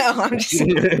nigga. So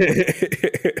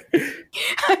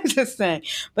I'm just saying.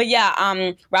 But yeah,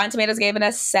 Rotten Tomatoes gave it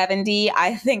a 70.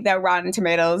 I think that Rotten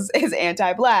Tomatoes is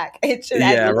anti-black. It should.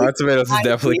 Yeah, Rotten Tomatoes is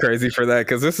definitely crazy for that,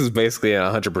 because this is basically a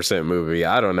 100% movie.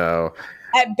 I don't know.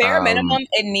 At bare minimum,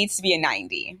 it needs to be a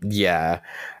 90. Yeah.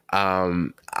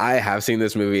 I have seen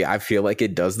this movie. I feel like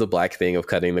it does the black thing of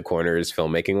cutting the corners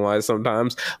filmmaking wise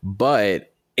sometimes,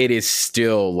 but it is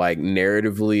still like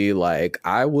narratively, like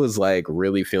I was like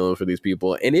really feeling for these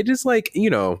people. And it is like,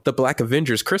 the Black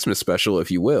Avengers Christmas special, if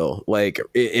you will. Like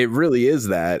it really is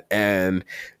that. And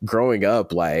growing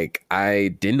up, like I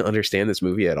didn't understand this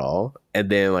movie at all. And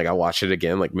then like I watched it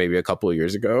again, like maybe a couple of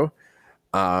years ago.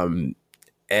 And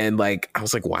like I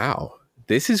was like, wow,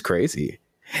 this is crazy.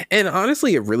 And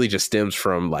honestly, it really just stems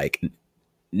from like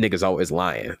niggas always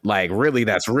lying. Like really,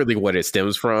 that's really what it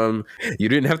stems from. You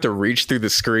didn't have to reach through the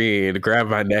screen, grab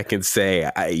my neck and say,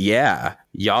 yeah,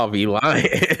 Y'all be lying.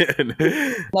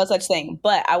 No such thing.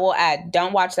 But I will add,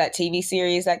 don't watch that TV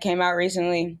series that came out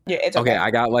recently. Yeah, it's okay.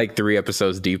 I got like 3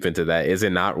 episodes deep into that. Is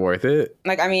it not worth it?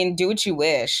 Like, I mean, do what you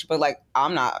wish, but like,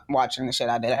 I'm not watching the shit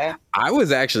I did. I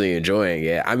was actually enjoying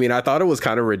it. I mean, I thought it was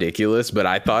kind of ridiculous, but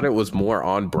I thought it was more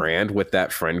on brand with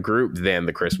that friend group than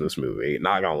the Christmas movie.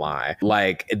 Not gonna lie.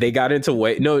 Like, they got into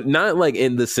not like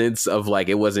in the sense of like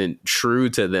it wasn't true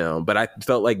to them, but I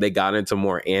felt like they got into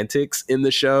more antics in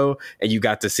the show, and you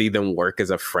got to see them work as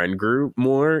a friend group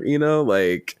more, you know,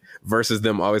 like versus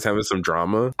them always having some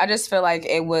drama. I just feel like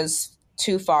it was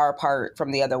too far apart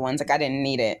from the other ones. Like, I didn't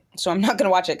need it, so I'm not gonna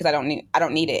watch it because I don't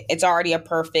need it. It's already a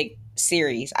perfect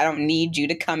series. I don't need you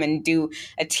to come and do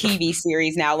a TV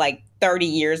series now, like 30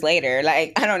 years later.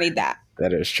 Like, I don't need that.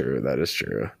 That is true. That is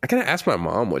true. I gotta ask my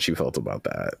mom what she felt about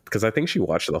that, because I think she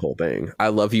watched the whole thing. I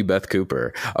love you, Beth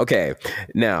Cooper. Okay,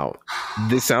 now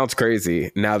this sounds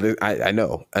crazy. Now that I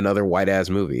know, another white ass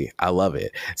movie. I love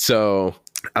it. So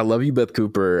I love you, Beth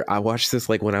Cooper. I watched this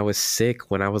like when I was sick,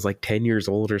 when I was like 10 years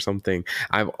old or something.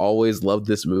 I've always loved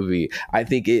this movie. I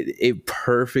think it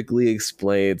perfectly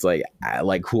explains like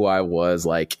who I was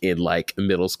like in like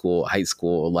middle school, high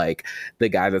school, like the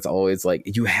guy that's always like,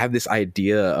 you have this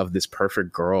idea of this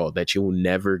perfect girl that you'll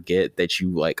never get, that you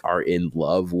like are in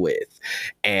love with.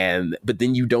 But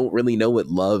then you don't really know what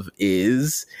love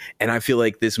is. And I feel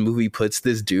like this movie puts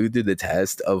this dude through the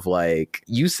test of like,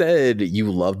 you said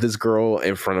you love this girl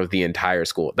in front of the entire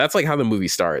school. That's like how the movie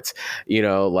starts, you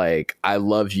know, like, I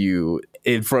love you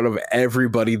in front of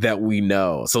everybody that we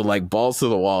know. So like, balls to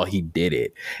the wall, he did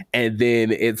it. And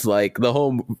then it's like the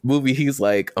whole movie, he's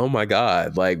like, oh my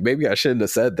God, like maybe I shouldn't have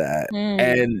said that.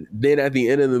 And then at the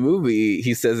end of the movie,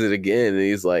 he says it again and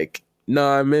he's like, no,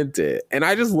 I meant it. And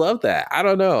I just love that. I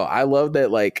don't know. I love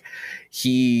that like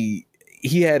he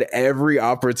had every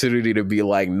opportunity to be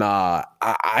like, nah,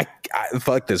 I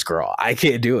fuck this girl. I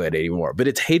can't do it anymore. But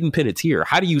it's Hayden Panettiere.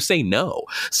 How do you say no?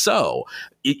 So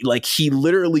like he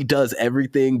literally does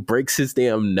everything, breaks his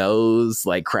damn nose,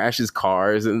 like crashes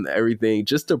cars and everything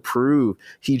just to prove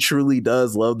he truly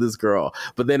does love this girl.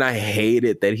 But then I hate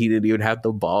it that he didn't even have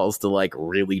the balls to like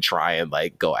really try and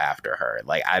like go after her.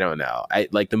 Like, I don't know. I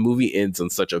like the movie ends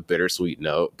on such a bittersweet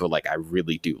note, but like I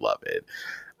really do love it.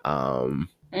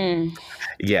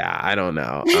 Yeah, I don't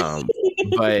know.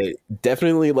 But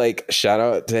definitely like shout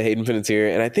out to Hayden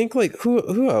Panettiere. And I think like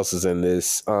who else is in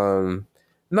this?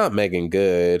 Not Megan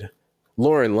Good.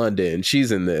 Lauren London,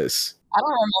 she's in this. I don't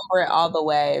remember it all the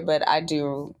way, but I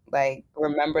do like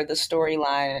remember the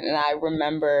storyline, and I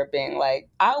remember being like,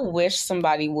 I wish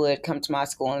somebody would come to my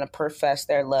school and profess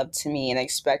their love to me and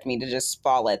expect me to just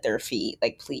fall at their feet.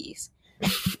 Like, please.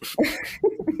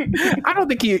 I don't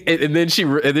think he. And then she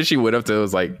went up to it,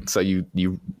 was like, so you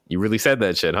really said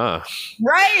that shit, huh?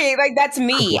 Right, like that's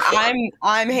me.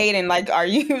 I'm Hayden. Like, are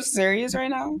you serious right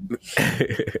now?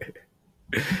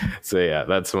 So yeah,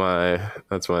 that's my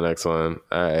next one.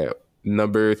 All right,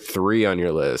 number 3 on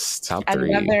your list. Top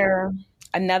 3.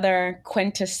 Another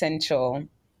quintessential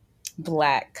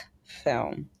Black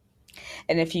film.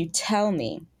 And if you tell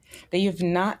me that you've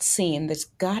not seen this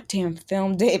goddamn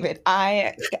film, David,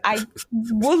 I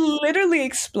will literally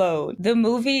explode. The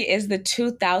movie is the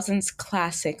 2000s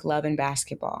classic Love and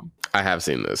Basketball. I have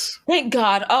seen this. Thank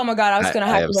God. Oh my God, I was going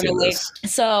to hyperventilate.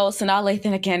 So Sanaa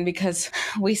Lathan again, because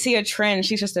we see a trend.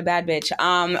 She's just a bad bitch.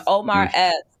 Omar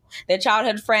F. They're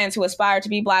childhood friends who aspire to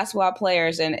be basketball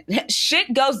players, and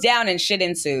shit goes down and shit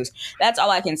ensues. That's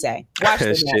all I can say. Watch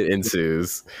this. Shit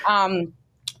ensues.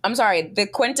 I'm sorry. The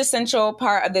quintessential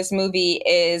part of this movie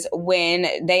is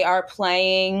when they are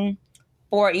playing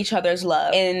for each other's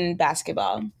love in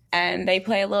basketball. And they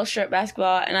play a little strip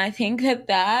basketball. And I think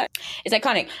that is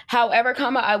iconic. However,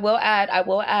 I will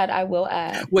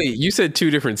add. Wait, you said 2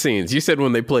 different scenes. You said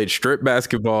when they played strip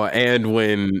basketball and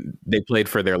when they played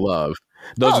for their love.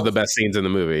 Those are the best scenes in the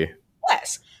movie.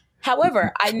 Yes.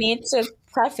 However, I need to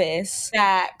preface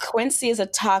that Quincy is a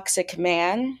toxic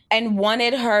man and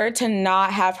wanted her to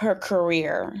not have her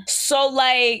career. So,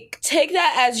 like, take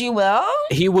that as you will.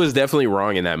 He was definitely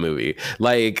wrong in that movie.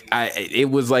 Like,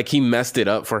 it was like he messed it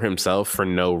up for himself for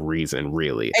no reason,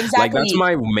 really. Exactly. Like, that's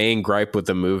my main gripe with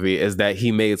the movie, is that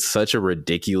he made such a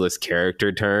ridiculous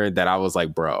character turn that I was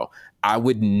like, bro, I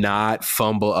would not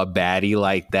fumble a baddie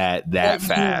like that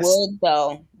fast. You would,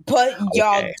 though. But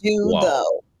y'all do,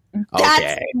 though.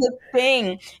 That's the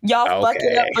thing. Y'all fuck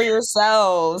it up for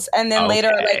yourselves. And then later,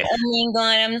 like, oh my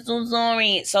God, I'm so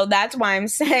sorry. So that's why I'm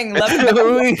saying, love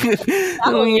I'm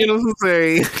so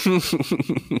sorry.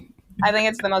 I think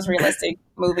it's the most realistic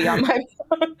movie on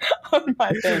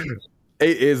my thing.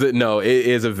 It is it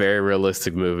is a very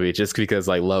realistic movie just because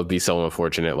like love be so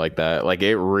unfortunate like that. Like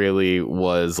it really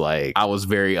was like I was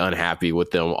very unhappy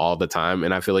with them all the time.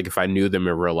 And I feel like if I knew them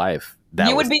in real life,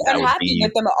 You would be unhappy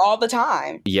with them all the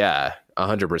time. Yeah,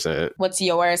 100%. What's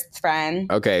yours,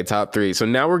 friend? Okay, top 3. So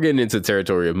now we're getting into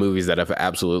territory of movies that have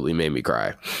absolutely made me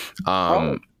cry.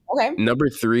 Okay. Number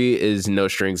 3 is No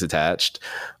Strings Attached.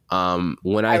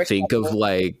 When I think of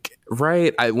like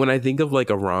when I think of like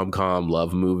a rom-com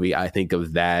love movie, I think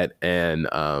of that and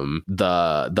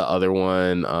the other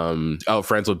one,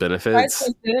 Friends with Benefits. Friends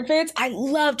with Benefits. I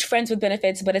loved Friends with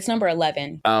Benefits, but it's number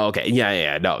 11. Oh, okay.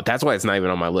 Yeah. No, that's why it's not even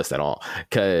on my list at all.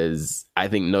 Because I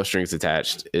think No Strings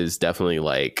Attached is definitely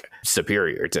like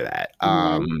superior to that.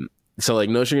 Mm-hmm. So like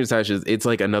No Strings Attached it's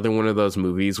like another one of those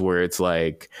movies where it's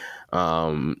like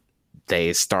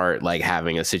they start like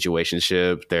having a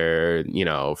situationship. They're,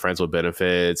 friends with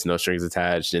benefits, no strings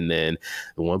attached. And then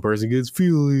the one person gets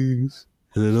feelings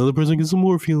and then another person gets some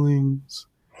more feelings.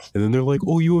 And then they're like,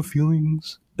 oh, you have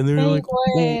feelings? And they're like,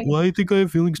 oh, well, I think I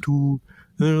have feelings too.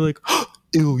 And they're like,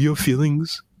 ew, you have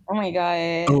feelings? Oh my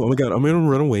God. Oh my God, I'm going to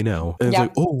run away now. And it's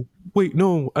like, oh, wait,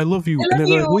 no, I love you. And then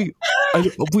they're like, wait,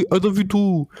 I love you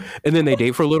too. And then they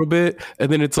date for a little bit. And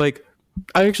then it's like,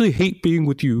 I actually hate being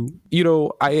with you.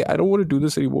 I don't want to do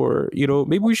this anymore.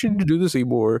 Maybe we shouldn't do this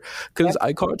anymore because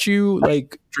I caught you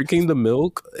like drinking the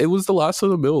milk. It was the last of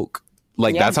the milk.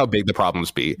 Like that's how big the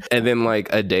problems be. And then like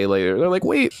a day later, they're like,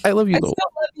 wait, I love you though. I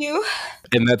still love you.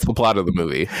 And that's the plot of the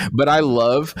movie. But I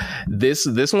love this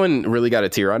one really got a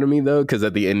tear out of me though, because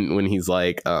at the end when he's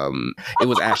like, it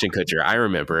was Ashton Kutcher. I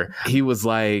remember he was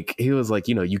like,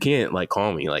 you can't like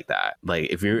call me like that.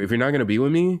 Like if you're not gonna be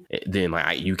with me, then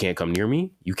like you can't come near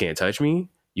me, you can't touch me,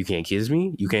 you can't kiss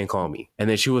me, you can't call me. And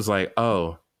then she was like,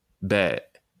 oh,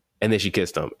 bet. And then she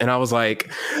kissed him, and I was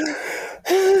like.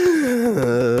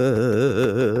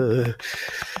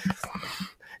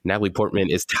 Natalie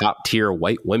Portman is top tier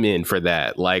white women for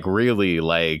that. Like really,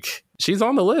 like she's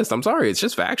on the list. I'm sorry, it's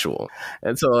just factual.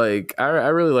 And so like I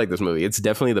really like this movie. It's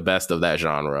definitely the best of that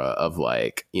genre of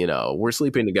like, we're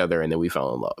sleeping together and then we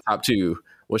fell in love. Top 2.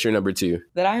 What's your number 2?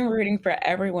 That I'm rooting for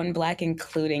everyone Black,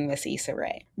 including Miss Issa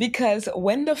Rae. Because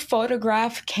when The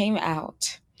Photograph came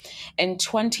out in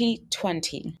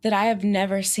 2020, that I have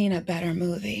never seen a better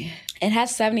movie. It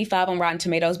has 75 on Rotten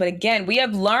Tomatoes, but again, we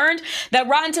have learned that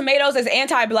Rotten Tomatoes is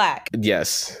anti-Black.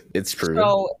 Yes, it's proven.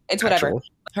 So it's whatever. Actual.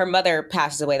 Her mother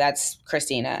passes away. That's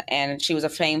Christina, and she was a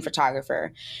famed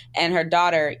photographer. And her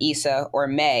daughter, Issa, or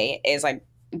May, is like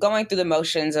going through the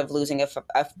motions of losing a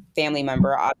family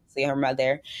member, obviously her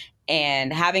mother,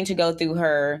 and having to go through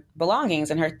her belongings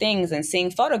and her things and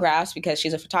seeing photographs because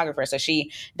she's a photographer. So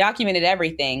she documented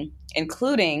everything,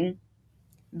 including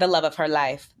the love of her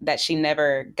life that she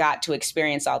never got to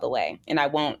experience all the way. And I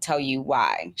won't tell you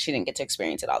why she didn't get to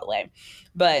experience it all the way.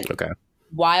 But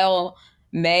while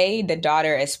May, the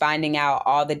daughter, is finding out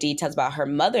all the details about her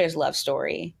mother's love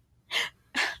story,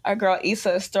 our girl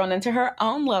Issa is thrown into her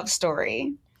own love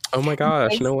story. Oh my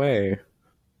gosh, no way.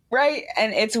 Right.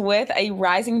 And it's with a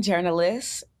rising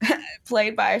journalist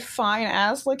played by fine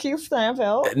ass Lakeith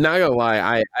Stanfield. Not gonna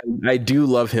lie, I do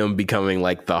love him becoming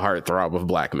like the heartthrob of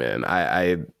Black men.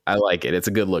 I like it. It's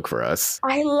a good look for us.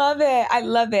 I love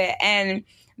it. And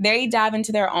they dive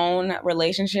into their own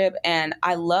relationship. And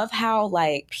I love how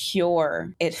like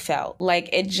pure it felt. Like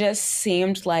it just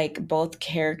seemed like both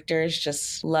characters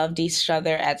just loved each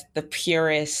other at the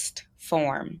purest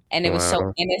form. And it was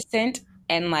so innocent.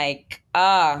 And like,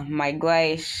 oh my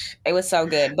gosh, it was so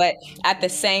good. But at the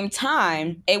same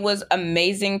time, it was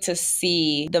amazing to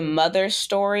see the mother's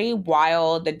story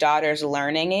while the daughter's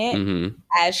learning it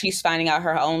as she's finding out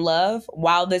her own love,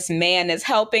 while this man is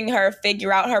helping her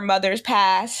figure out her mother's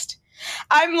past.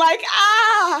 I'm like,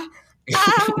 I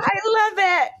love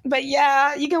it. But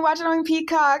yeah, you can watch it on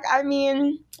Peacock. I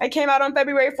mean, it came out on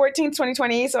February 14th,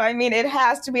 2020. So, I mean, it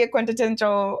has to be a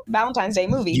quintessential Valentine's Day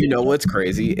movie. You know what's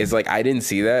crazy? Is like, I didn't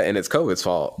see that and it's COVID's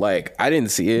fault. Like, I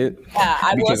didn't see it. Yeah,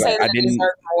 I will say that it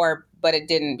deserved more, but it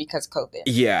didn't because COVID.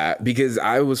 Yeah, because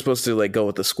I was supposed to like go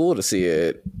with the school to see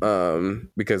it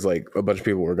because like a bunch of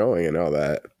people were going and all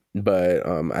that. But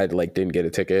I like didn't get a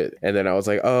ticket, and then I was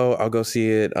like, oh, I'll go see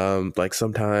it like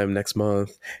sometime next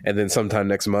month. And then sometime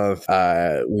next month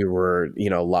we were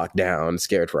locked down,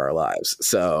 scared for our lives.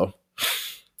 So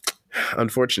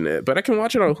unfortunate, but I can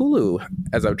watch it on Hulu,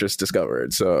 as I've just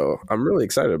discovered. So I'm really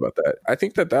excited about that. I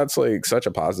think that that's like such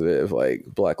a positive like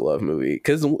Black love movie,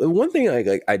 because one thing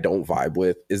I don't vibe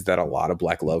with is that a lot of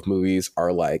Black love movies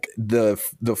are like the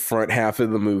front half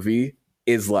of the movie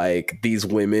is like these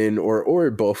women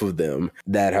or both of them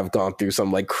that have gone through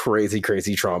some like crazy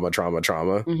trauma.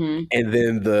 Mm-hmm. And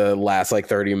then the last like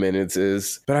 30 minutes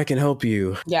is, but I can help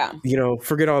you. Yeah. You know,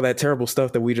 forget all that terrible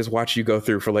stuff that we just watched you go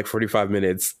through for like 45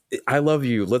 minutes. I love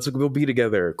you. We'll be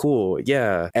together. Cool.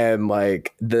 Yeah. And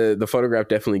like the photograph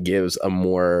definitely gives a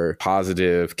more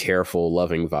positive, careful,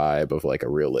 loving vibe of like a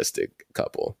realistic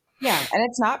couple. Yeah, and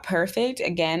it's not perfect.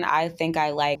 Again, I think I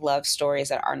like love stories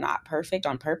that are not perfect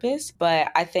on purpose,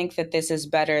 but I think that this is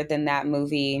better than that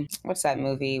movie. What's that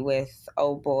movie with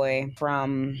oh boy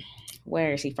from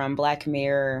where is he from? Black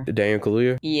Mirror. Daniel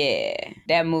Kaluuya? Yeah,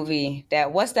 that movie.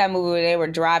 What's that movie where they were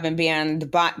driving behind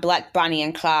the Black Bonnie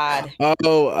and Clyde?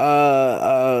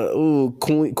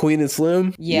 Queen and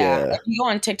Slim? Yeah. If you go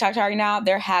on TikTok right now,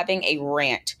 they're having a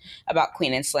rant about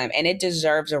Queen and Slim, and it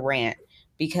deserves a rant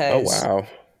because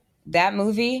that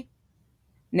movie,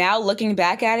 now looking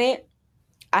back at it,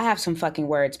 I have some fucking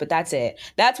words, but that's it.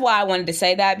 That's why I wanted to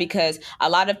say that, because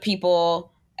a lot of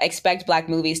people expect Black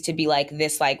movies to be like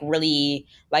this, like really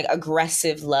like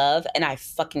aggressive love, and I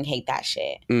fucking hate that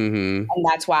shit. Mm-hmm. And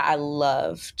that's why I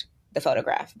loved The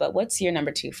Photograph. But what's your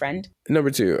number 2, friend?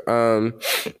 Number 2.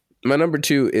 My number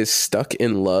 2 is Stuck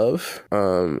in Love. I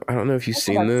don't know if you've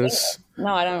seen this.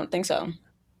 No, I don't think so.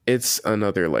 It's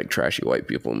another like trashy white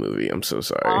people movie. I'm so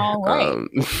sorry. All right.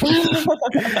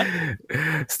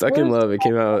 Stuck in Love. It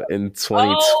came out in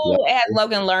 2012. Oh, it had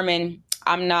Logan Lerman.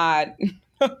 I'm not.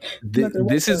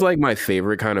 This is like my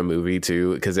favorite kind of movie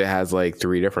too, because it has like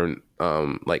 3 different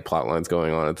like plot lines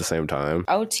going on at the same time.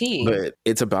 OT. But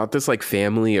it's about this like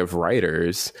family of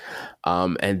writers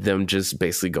and them just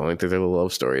basically going through their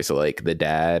love story. So like the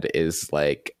dad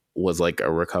was like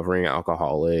a recovering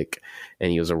alcoholic,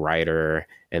 and he was a writer,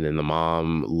 and then the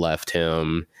mom left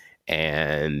him,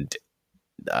 and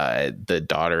the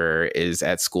daughter is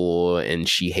at school and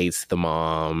she hates the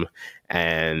mom,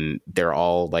 and they're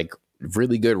all like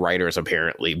really good writers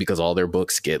apparently, because all their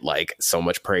books get like so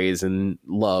much praise and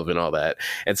love and all that.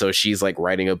 And so she's like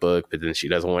writing a book, but then she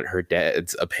doesn't want her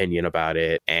dad's opinion about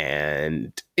it.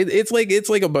 And it's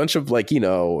like a bunch of like, you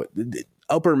know,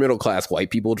 upper middle class white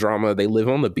people drama. They live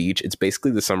on the beach. It's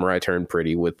basically The Summer I Turned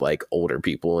Pretty with like older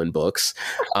people in books.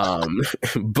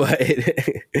 But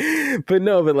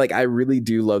like I really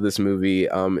do love this movie.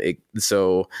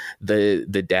 So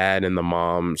the dad and the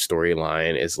mom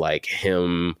storyline is like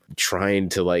him trying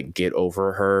to like get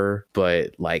over her,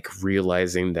 but like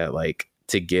realizing that like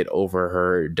to get over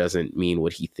her doesn't mean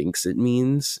what he thinks it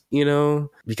means, you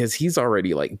know, because he's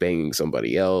already like banging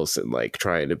somebody else and like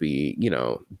trying to be, you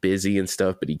know, busy and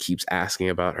stuff, but he keeps asking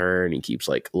about her and he keeps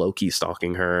like low-key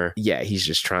stalking her. Yeah, he's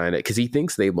just trying to, because he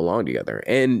thinks they belong together,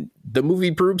 and the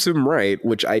movie proves him right,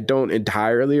 which I don't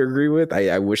entirely agree with.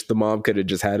 I wish the mom could have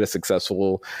just had a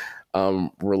successful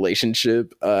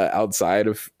relationship outside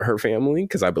of her family,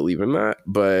 because I believe in that.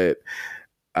 But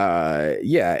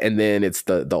yeah, and then it's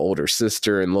the older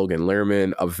sister and Logan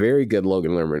Lerman, a very good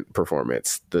Logan Lerman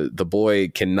performance. The boy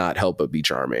cannot help but be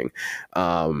charming.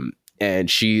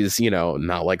 And she's, you know,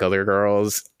 not like other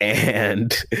girls,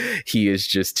 and he is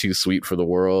just too sweet for the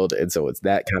world. And so it's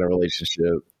that kind of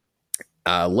relationship.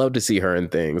 I love to see her in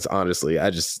things, honestly.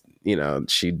 I just, you know,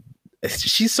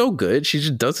 she's so good. She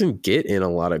just doesn't get in a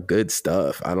lot of good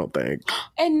stuff, I don't think.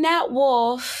 And Nat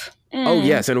Wolff. Oh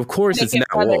yes, and of course it's Nat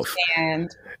Wolff.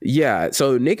 Band. Yeah,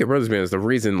 so Naked Brothers Band is the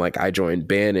reason like I joined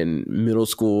band in middle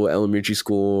school, elementary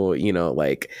school. You know,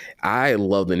 like I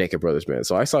love the Naked Brothers Band.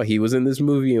 So I saw he was in this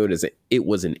movie, and it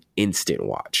was an instant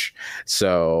watch.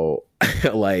 So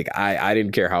like I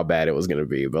didn't care how bad it was gonna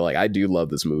be, but like I do love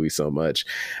this movie so much.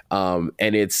 And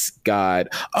it's got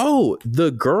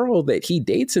the girl that he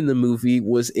dates in the movie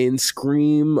was in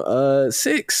Scream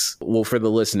 6. Well, for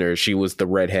the listeners, she was the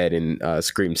redhead in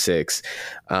Scream 6,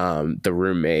 the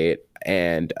roommate.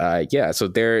 And so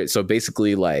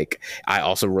basically like I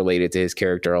also related to his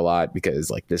character a lot,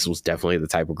 because like this was definitely the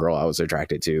type of girl I was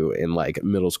attracted to in like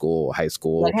middle school, high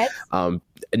school. Redheads?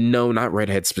 No, not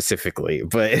redhead specifically,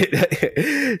 but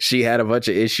she had a bunch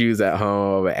of issues at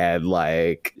home, and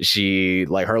like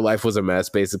her life was a mess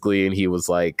basically, and he was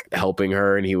like helping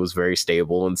her, and he was very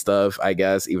stable and stuff, I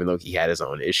guess, even though he had his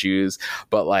own issues.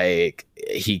 But like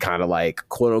he kind of like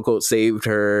quote unquote saved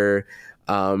her,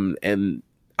 and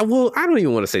well, I don't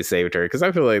even want to say saved her, because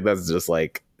I feel like that's just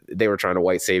like they were trying to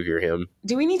white savior him.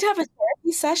 Do we need to have a therapy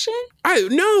session?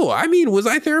 I mean, was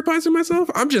I therapizing myself?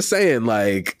 I'm just saying,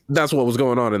 like, that's what was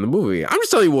going on in the movie. I'm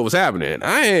just telling you what was happening.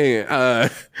 I ain't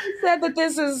You said that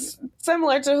this is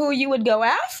similar to who you would go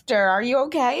after. Are you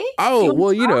okay? Oh,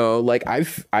 well, like I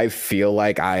feel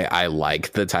like I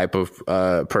like the type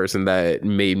of person that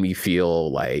made me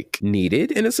feel like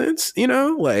needed in a sense,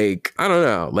 like I don't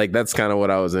know, like that's kind of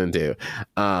what I was into.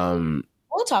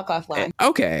 We'll talk offline.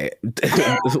 Okay.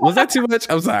 Was that too much?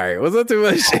 I'm sorry. Was that too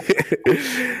much?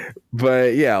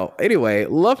 But yeah, anyway,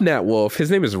 love Nat Wolf.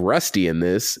 His name is Rusty in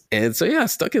this. And so yeah,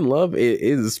 Stuck in Love it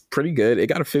is pretty good. It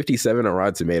got a 57 on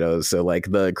Rotten Tomatoes. So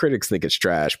like the critics think it's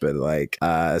trash, but like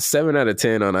 7 out of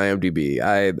 10 on IMDb.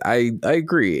 I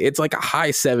agree. It's like a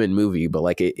high 7 movie, but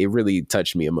like it really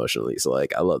touched me emotionally. So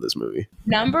like I love this movie.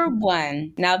 Number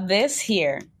 1. Now this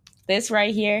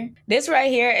right here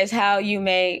is how you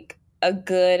make a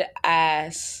good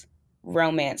ass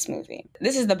romance movie.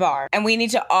 This is the bar. And we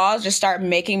need to all just start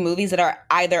making movies that are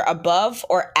either above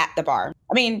or at the bar.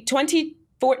 I mean,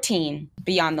 2014,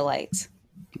 Beyond the Lights.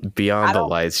 Beyond the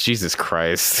Lights. Jesus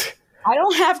Christ. I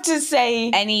don't have to say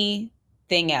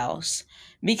anything else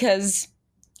because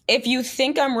if you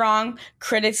think I'm wrong,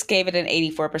 critics gave it an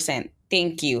 84%.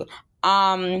 Thank you.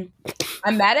 I'm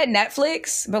mad at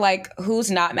Netflix, but like, who's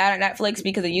not mad at Netflix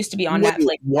because it used to be on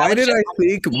Netflix? Why did I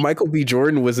think Michael B.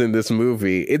 Jordan was in this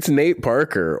movie? It's Nate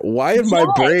Parker. Why in my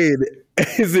brain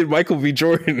is it Michael B.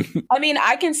 Jordan? I mean,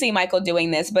 I can see Michael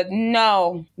doing this, but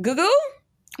no. Gugu,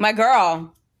 my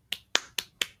girl,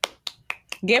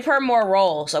 give her more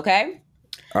roles, okay?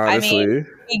 Honestly. I mean,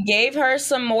 he gave her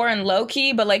some more in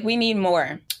Loki, but like, we need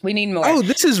more. We need more. Oh,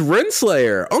 this is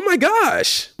Renslayer. Oh my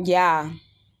gosh. Yeah.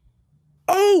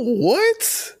 Oh,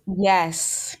 what?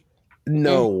 Yes.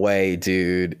 No way,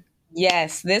 dude.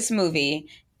 Yes, this movie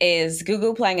is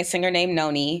Gugu playing a singer named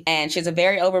Noni, and she's a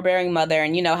very overbearing mother,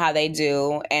 and you know how they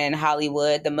do in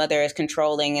Hollywood. The mother is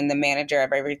controlling and the manager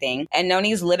of everything. And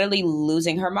Noni's literally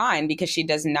losing her mind because she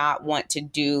does not want to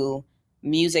do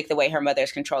music the way her mother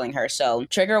is controlling her. So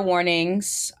trigger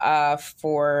warnings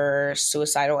for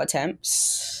suicidal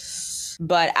attempts.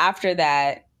 But after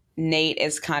that, Nate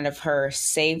is kind of her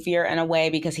savior in a way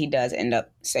because he does end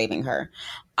up saving her.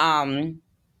 And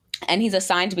he's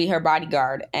assigned to be her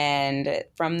bodyguard. And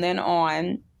from then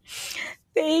on,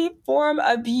 they form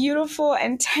a beautiful,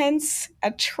 intense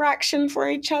attraction for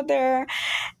each other.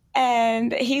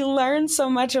 And he learns so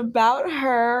much about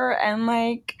her and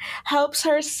like helps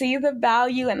her see the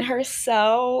value in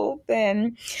herself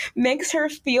and makes her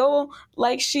feel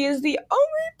like she is the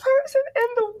only person in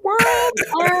the world.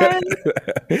 And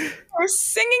there's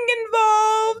singing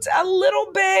involved a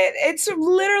little bit. It's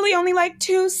literally only like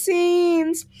 2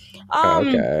 scenes.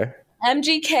 Okay.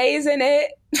 MGK's in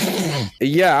it.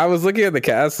 Yeah, I was looking at the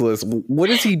cast list. What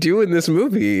does he do in this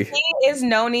movie? He is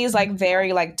Noni's like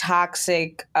very like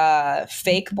toxic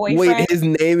fake boyfriend. Wait, his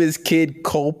name is Kid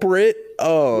Culprit?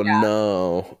 Oh yeah.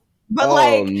 No.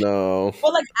 But no.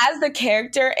 But like as the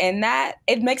character in that,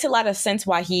 it makes a lot of sense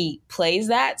why he plays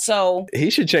that. So he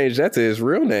should change that to his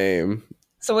real name.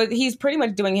 So he's pretty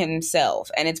much doing it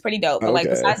himself, and it's pretty dope. But like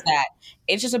besides that,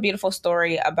 it's just a beautiful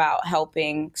story about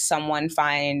helping someone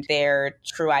find their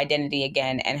true identity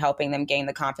again and helping them gain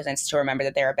the confidence to remember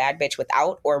that they're a bad bitch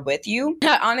without or with you.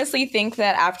 I honestly think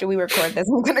that after we record this,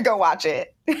 I'm gonna go watch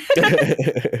it.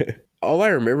 All I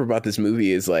remember about this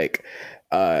movie is like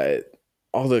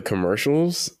all the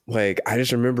commercials. Like I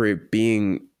just remember it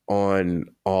being on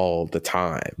all the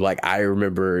time. Like I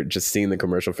remember just seeing the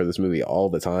commercial for this movie all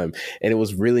the time, and it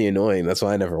was really annoying. That's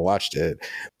why I never watched it.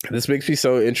 This makes me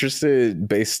so interested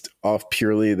based off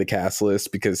purely the cast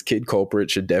list, because Kid Culprit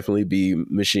should definitely be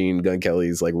Machine Gun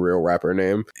Kelly's like real rapper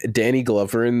name. Danny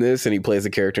Glover in this, and he plays a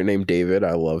character named David.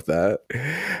 I love that.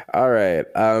 All right,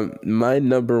 my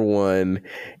number 1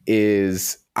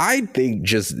 is, I think,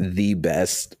 just the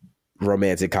best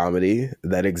romantic comedy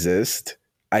that exists.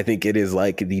 I think it is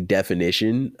like the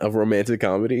definition of romantic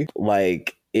comedy.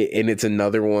 Like, and it's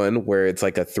another one where it's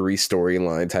like a 3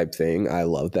 storyline type thing. I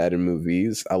love that in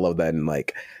movies. I love that in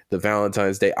like the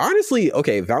Valentine's Day. Honestly,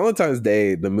 okay, Valentine's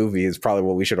Day, the movie, is probably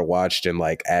what we should have watched and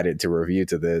like added to review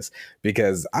to this,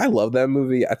 because I love that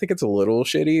movie. I think it's a little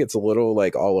shitty. It's a little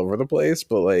like all over the place,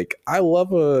 but like I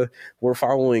love we're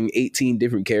following 18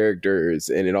 different characters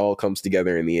and it all comes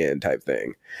together in the end type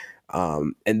thing.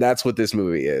 And that's what this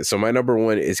movie is. So my number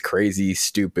 1 is Crazy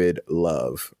Stupid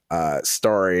Love,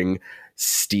 starring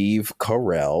Steve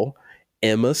Carell,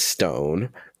 Emma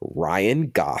Stone, Ryan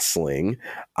Gosling,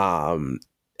 and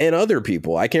other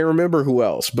people. I can't remember who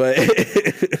else, but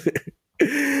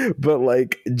but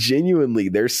like genuinely,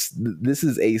 this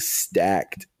is a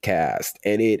stacked cast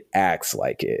and it acts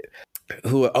like it.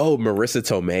 Who? Oh, Marissa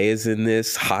Tomei is in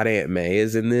this. Hot Aunt May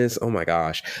is in this. Oh my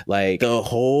gosh! Like the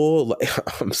whole.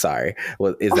 Like, I'm sorry.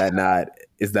 Well, is that not?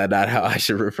 Is that not how I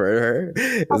should refer to her?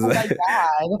 Oh Is my that,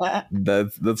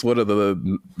 God. that's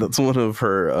one of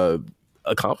her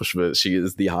accomplishments. She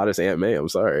is the hottest Aunt May. I'm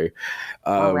sorry.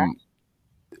 All right.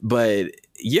 But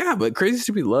yeah, but Crazy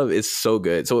Stupid Love is so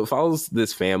good. So it follows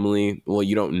this family. Well,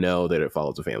 you don't know that it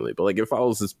follows a family, but like it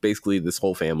follows this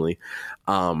whole family.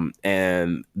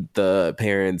 And the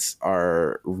parents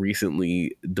are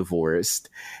recently divorced,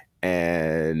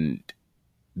 and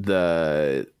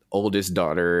the oldest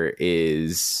daughter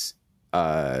is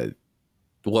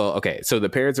well, okay, so the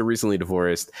parents are recently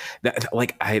divorced. That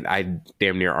like I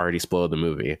damn near already spoiled the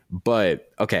movie,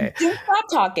 but okay. Just stop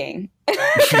talking.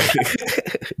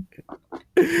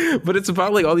 But it's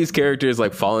about like all these characters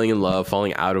like falling in love,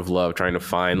 falling out of love, trying to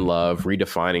find love,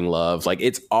 redefining love. Like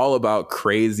it's all about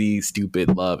crazy,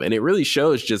 stupid love, and it really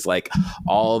shows just like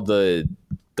all the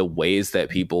ways that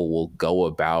people will go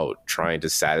about trying to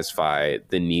satisfy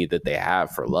the need that they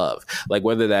have for love, like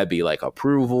whether that be like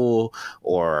approval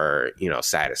or, you know,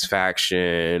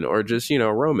 satisfaction or just, you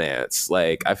know, romance.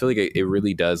 Like I feel like it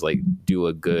really does like do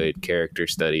a good character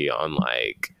study on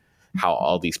like how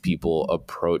all these people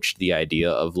approach the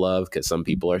idea of love, because some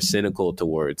people are cynical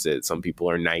towards it, some people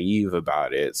are naive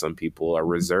about it, some people are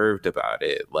reserved about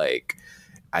it. Like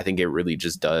I think it really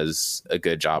just does a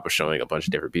good job of showing a bunch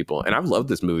of different people. And I've loved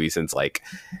this movie since like,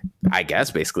 I guess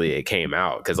basically it came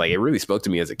out, because like it really spoke to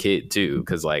me as a kid too,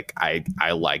 because like I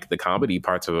like the comedy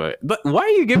parts of it. But why are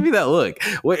you giving me that look?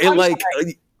 It like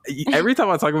every time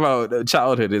I talk about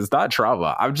childhood, it's not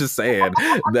trauma. I'm just saying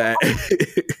that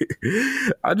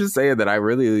I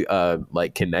really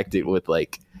like connected with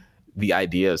like the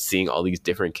idea of seeing all these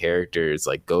different characters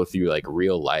like go through like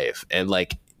real life, and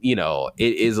like, you know,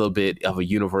 it is a bit of a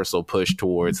universal push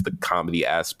towards the comedy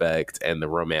aspect and the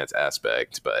romance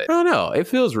aspect, but I don't know, it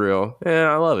feels real and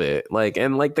I love it. Like,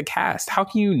 and like the cast, how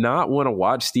can you not want to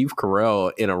watch Steve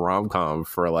Carell in a rom-com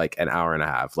for like an hour and a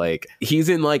half? Like he's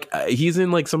in like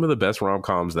some of the best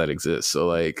rom-coms that exist. So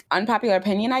like, Unpopular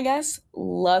opinion, I guess,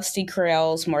 love Steve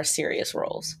Carell's more serious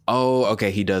roles. Oh,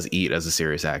 okay, he does eat as a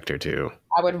serious actor too.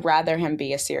 I would rather him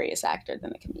be a serious actor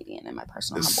than a comedian, in my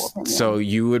personal humble opinion. So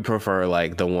you would prefer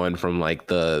like the one from like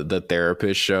the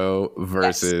therapist show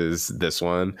versus this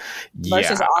one?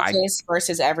 Versus yeah, Office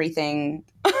versus everything.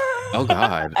 Oh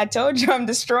God! I told you I'm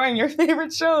destroying your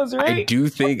favorite shows, right? I do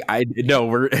think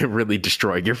we're really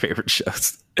destroying your favorite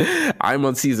shows. I'm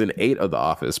on season 8 of The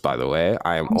Office, by the way.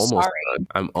 I'm almost done.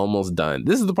 I'm almost done.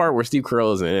 This is the part where Steve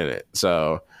Carell isn't in it.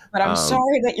 So, but I'm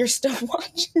sorry that you're still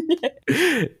watching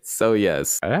it. So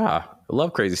yes, yeah, I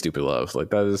love Crazy Stupid Love. Like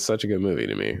that is such a good movie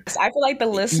to me. I feel like the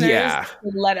listeners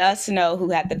let us know who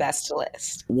had the best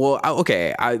list. Well,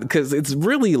 okay, because it's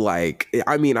really like,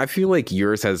 I mean, I feel like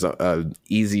yours has a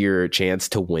easier chance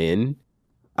to win,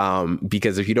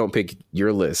 because if you don't pick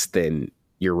your list, then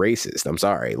you're racist. I'm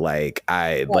sorry. Like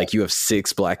like you have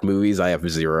 6 black movies. I have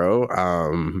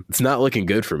 0. It's not looking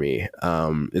good for me.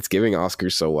 It's giving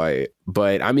Oscars so white.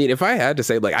 But I mean, if I had to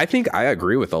say, like, I think I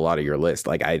agree with a lot of your list.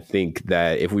 Like, I think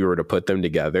that if we were to put them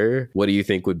together, what do you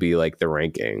think would be like the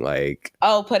ranking? Like,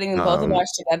 putting both of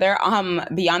ours together.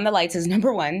 Beyond the Lights is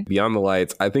number 1. Beyond the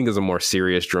Lights, I think, is a more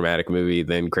serious, dramatic movie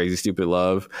than Crazy Stupid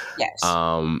Love. Yes.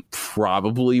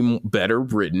 Probably better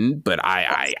written, but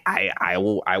I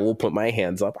will put my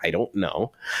hands up. I don't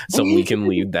know, so we can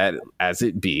leave that as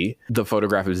it be. The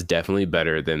Photograph is definitely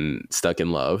better than Stuck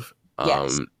in Love.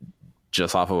 Yes.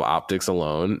 Just off of optics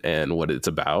alone and what it's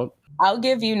about. I'll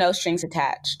give you No Strings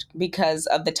Attached because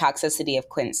of the toxicity of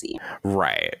Quincy.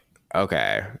 Right.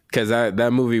 Okay. Because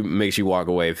that movie makes you walk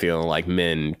away feeling like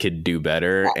men could do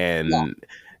better, and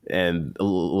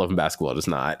Love and Basketball does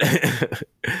not.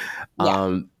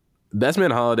 Best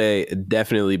Man Holiday,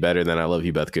 definitely better than I Love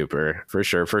You, Beth Cooper. For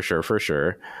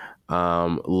sure.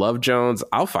 Love Jones,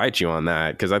 I'll fight you on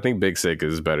that because I think Big Sick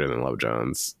is better than Love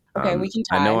Jones. Okay, we can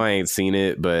tie. I know I ain't seen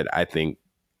it, but I think,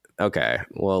 okay,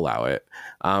 we'll allow it.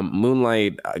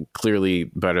 Moonlight, clearly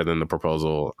better than The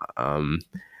Proposal.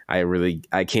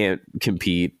 I can't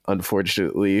compete,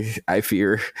 unfortunately, I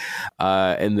fear.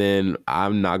 And then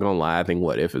I'm not going to lie, I think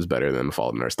What If is better than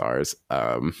Fault in Our Stars.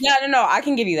 No, I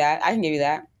can give you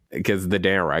that. Because the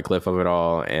Dan Radcliffe of it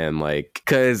all, and like,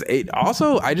 because it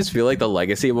also, I just feel like the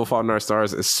legacy of A Fault in Our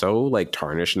Stars is so like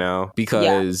tarnished now,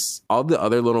 because all the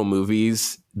other little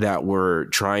movies that were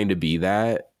trying to be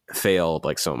that failed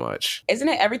like so much. Isn't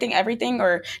it Everything,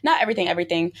 or not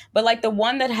Everything, but like the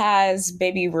one that has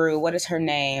Baby Rue? What is her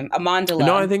name? Amandla.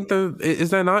 No, I think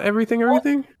is that not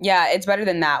Everything? Yeah, it's better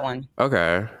than that one.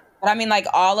 Okay. But I mean, like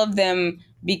all of them,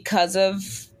 because of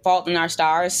Fault in Our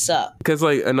Stars suck. Because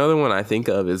like another one I think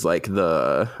of is like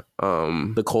the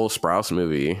Cole Sprouse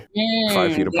movie,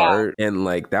 5 Feet Apart, and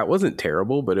like that wasn't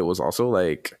terrible, but it was also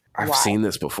like, I've seen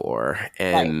this before,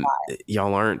 and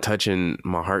y'all aren't touching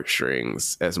my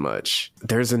heartstrings as much.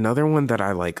 There's another one that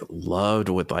I like loved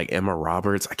with like Emma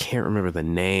Roberts. I can't remember the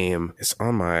name. It's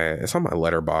on my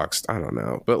Letterboxd. I don't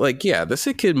know, but like, yeah, the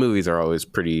Sick Kid movies are always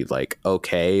pretty like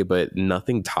okay, but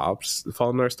nothing tops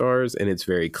Fault in Our Stars, and it's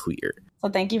very clear. So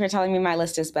thank you for telling me my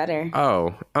list is better.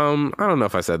 Oh, I don't know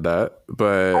if I said that,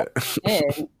 but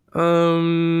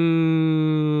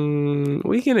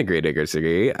we can agree to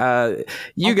disagree.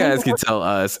 You guys can tell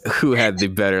us who had the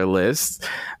better list.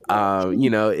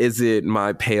 Is it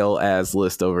my pale ass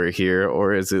list over here,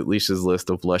 or is it Leisha's list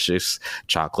of luscious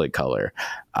chocolate color?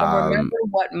 Remember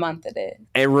what month it is.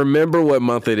 And remember what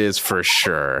month it is for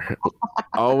sure.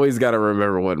 Always got to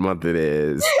remember what month it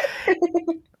is.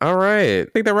 All right. I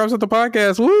think that wraps up the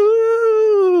podcast.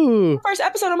 Woo! First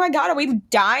episode. Oh my God. Are we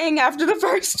dying after the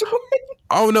first one?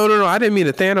 Oh, no. I didn't mean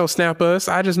to Thanos snap us.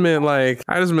 I just meant like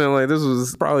this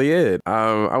was probably it.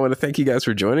 I want to thank you guys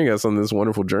for joining us on this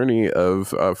wonderful journey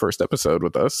of first episode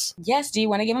with us. Yes. Do you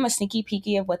want to give them a sneaky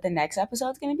peeky of what the next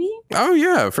episode's going to be? Oh,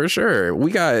 yeah, for sure.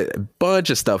 We got a bunch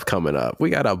of stuff coming up.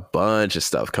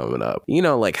 You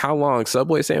know, like how long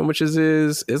Subway sandwiches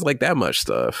is like that much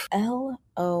stuff.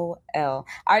 LOL.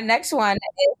 Our next one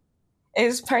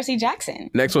is Percy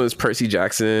Jackson. Next one is Percy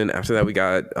Jackson. After that, we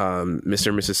got Mr.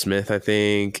 and Mrs. Smith, I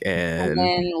think. And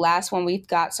then last one we've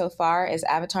got so far is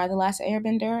Avatar: The Last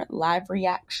Airbender live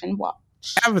reaction watch.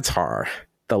 Avatar: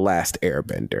 The Last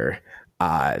Airbender.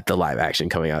 The live action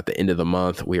coming out at the end of the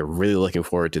month. We are really looking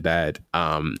forward to that.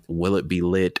 Will it be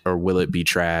lit or will it be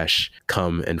trash?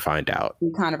 Come and find out.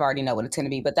 We kind of already know what it's going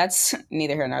to be, but that's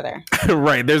neither here nor there.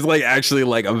 Right. There's like actually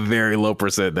like a very low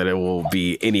percent that it will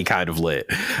be any kind of lit.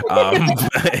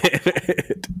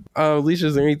 Alisha,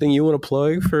 is there anything you want to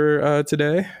plug for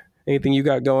today? Anything you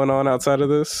got going on outside of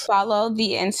this? Follow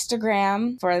the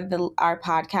Instagram for our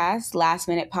podcast, Last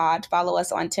Minute Pod. Follow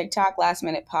us on TikTok, Last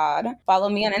Minute Pod. Follow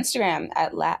me on Instagram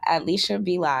at Alisha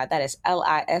B Live. That is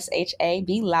LISHA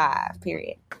B Live,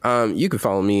 period. You can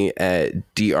follow me at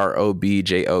DROBJOKES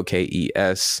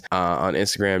on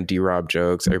Instagram,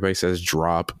 DRobJokes. Everybody says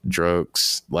drop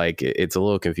jokes. Like it's a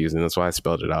little confusing. That's why I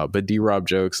spelled it out. But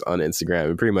DRobJokes on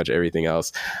Instagram and pretty much everything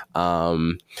else.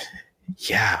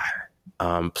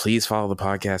 Please follow the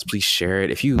podcast. Please share it.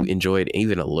 If you enjoyed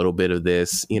even a little bit of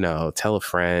this, tell a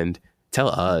friend, tell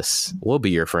us. We'll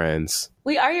be your friends.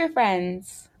 We are your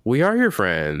friends. We are your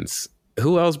friends.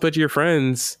 Who else but your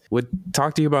friends would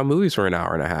talk to you about movies for an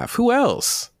hour and a half? Who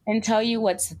else? And tell you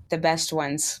what's the best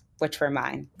ones, which were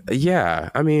mine.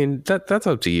 Yeah. I mean, that's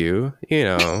up to you,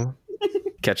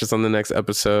 Catch us on the next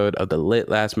episode of the Lit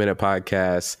Last Minute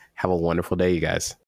Podcast. Have a wonderful day, you guys.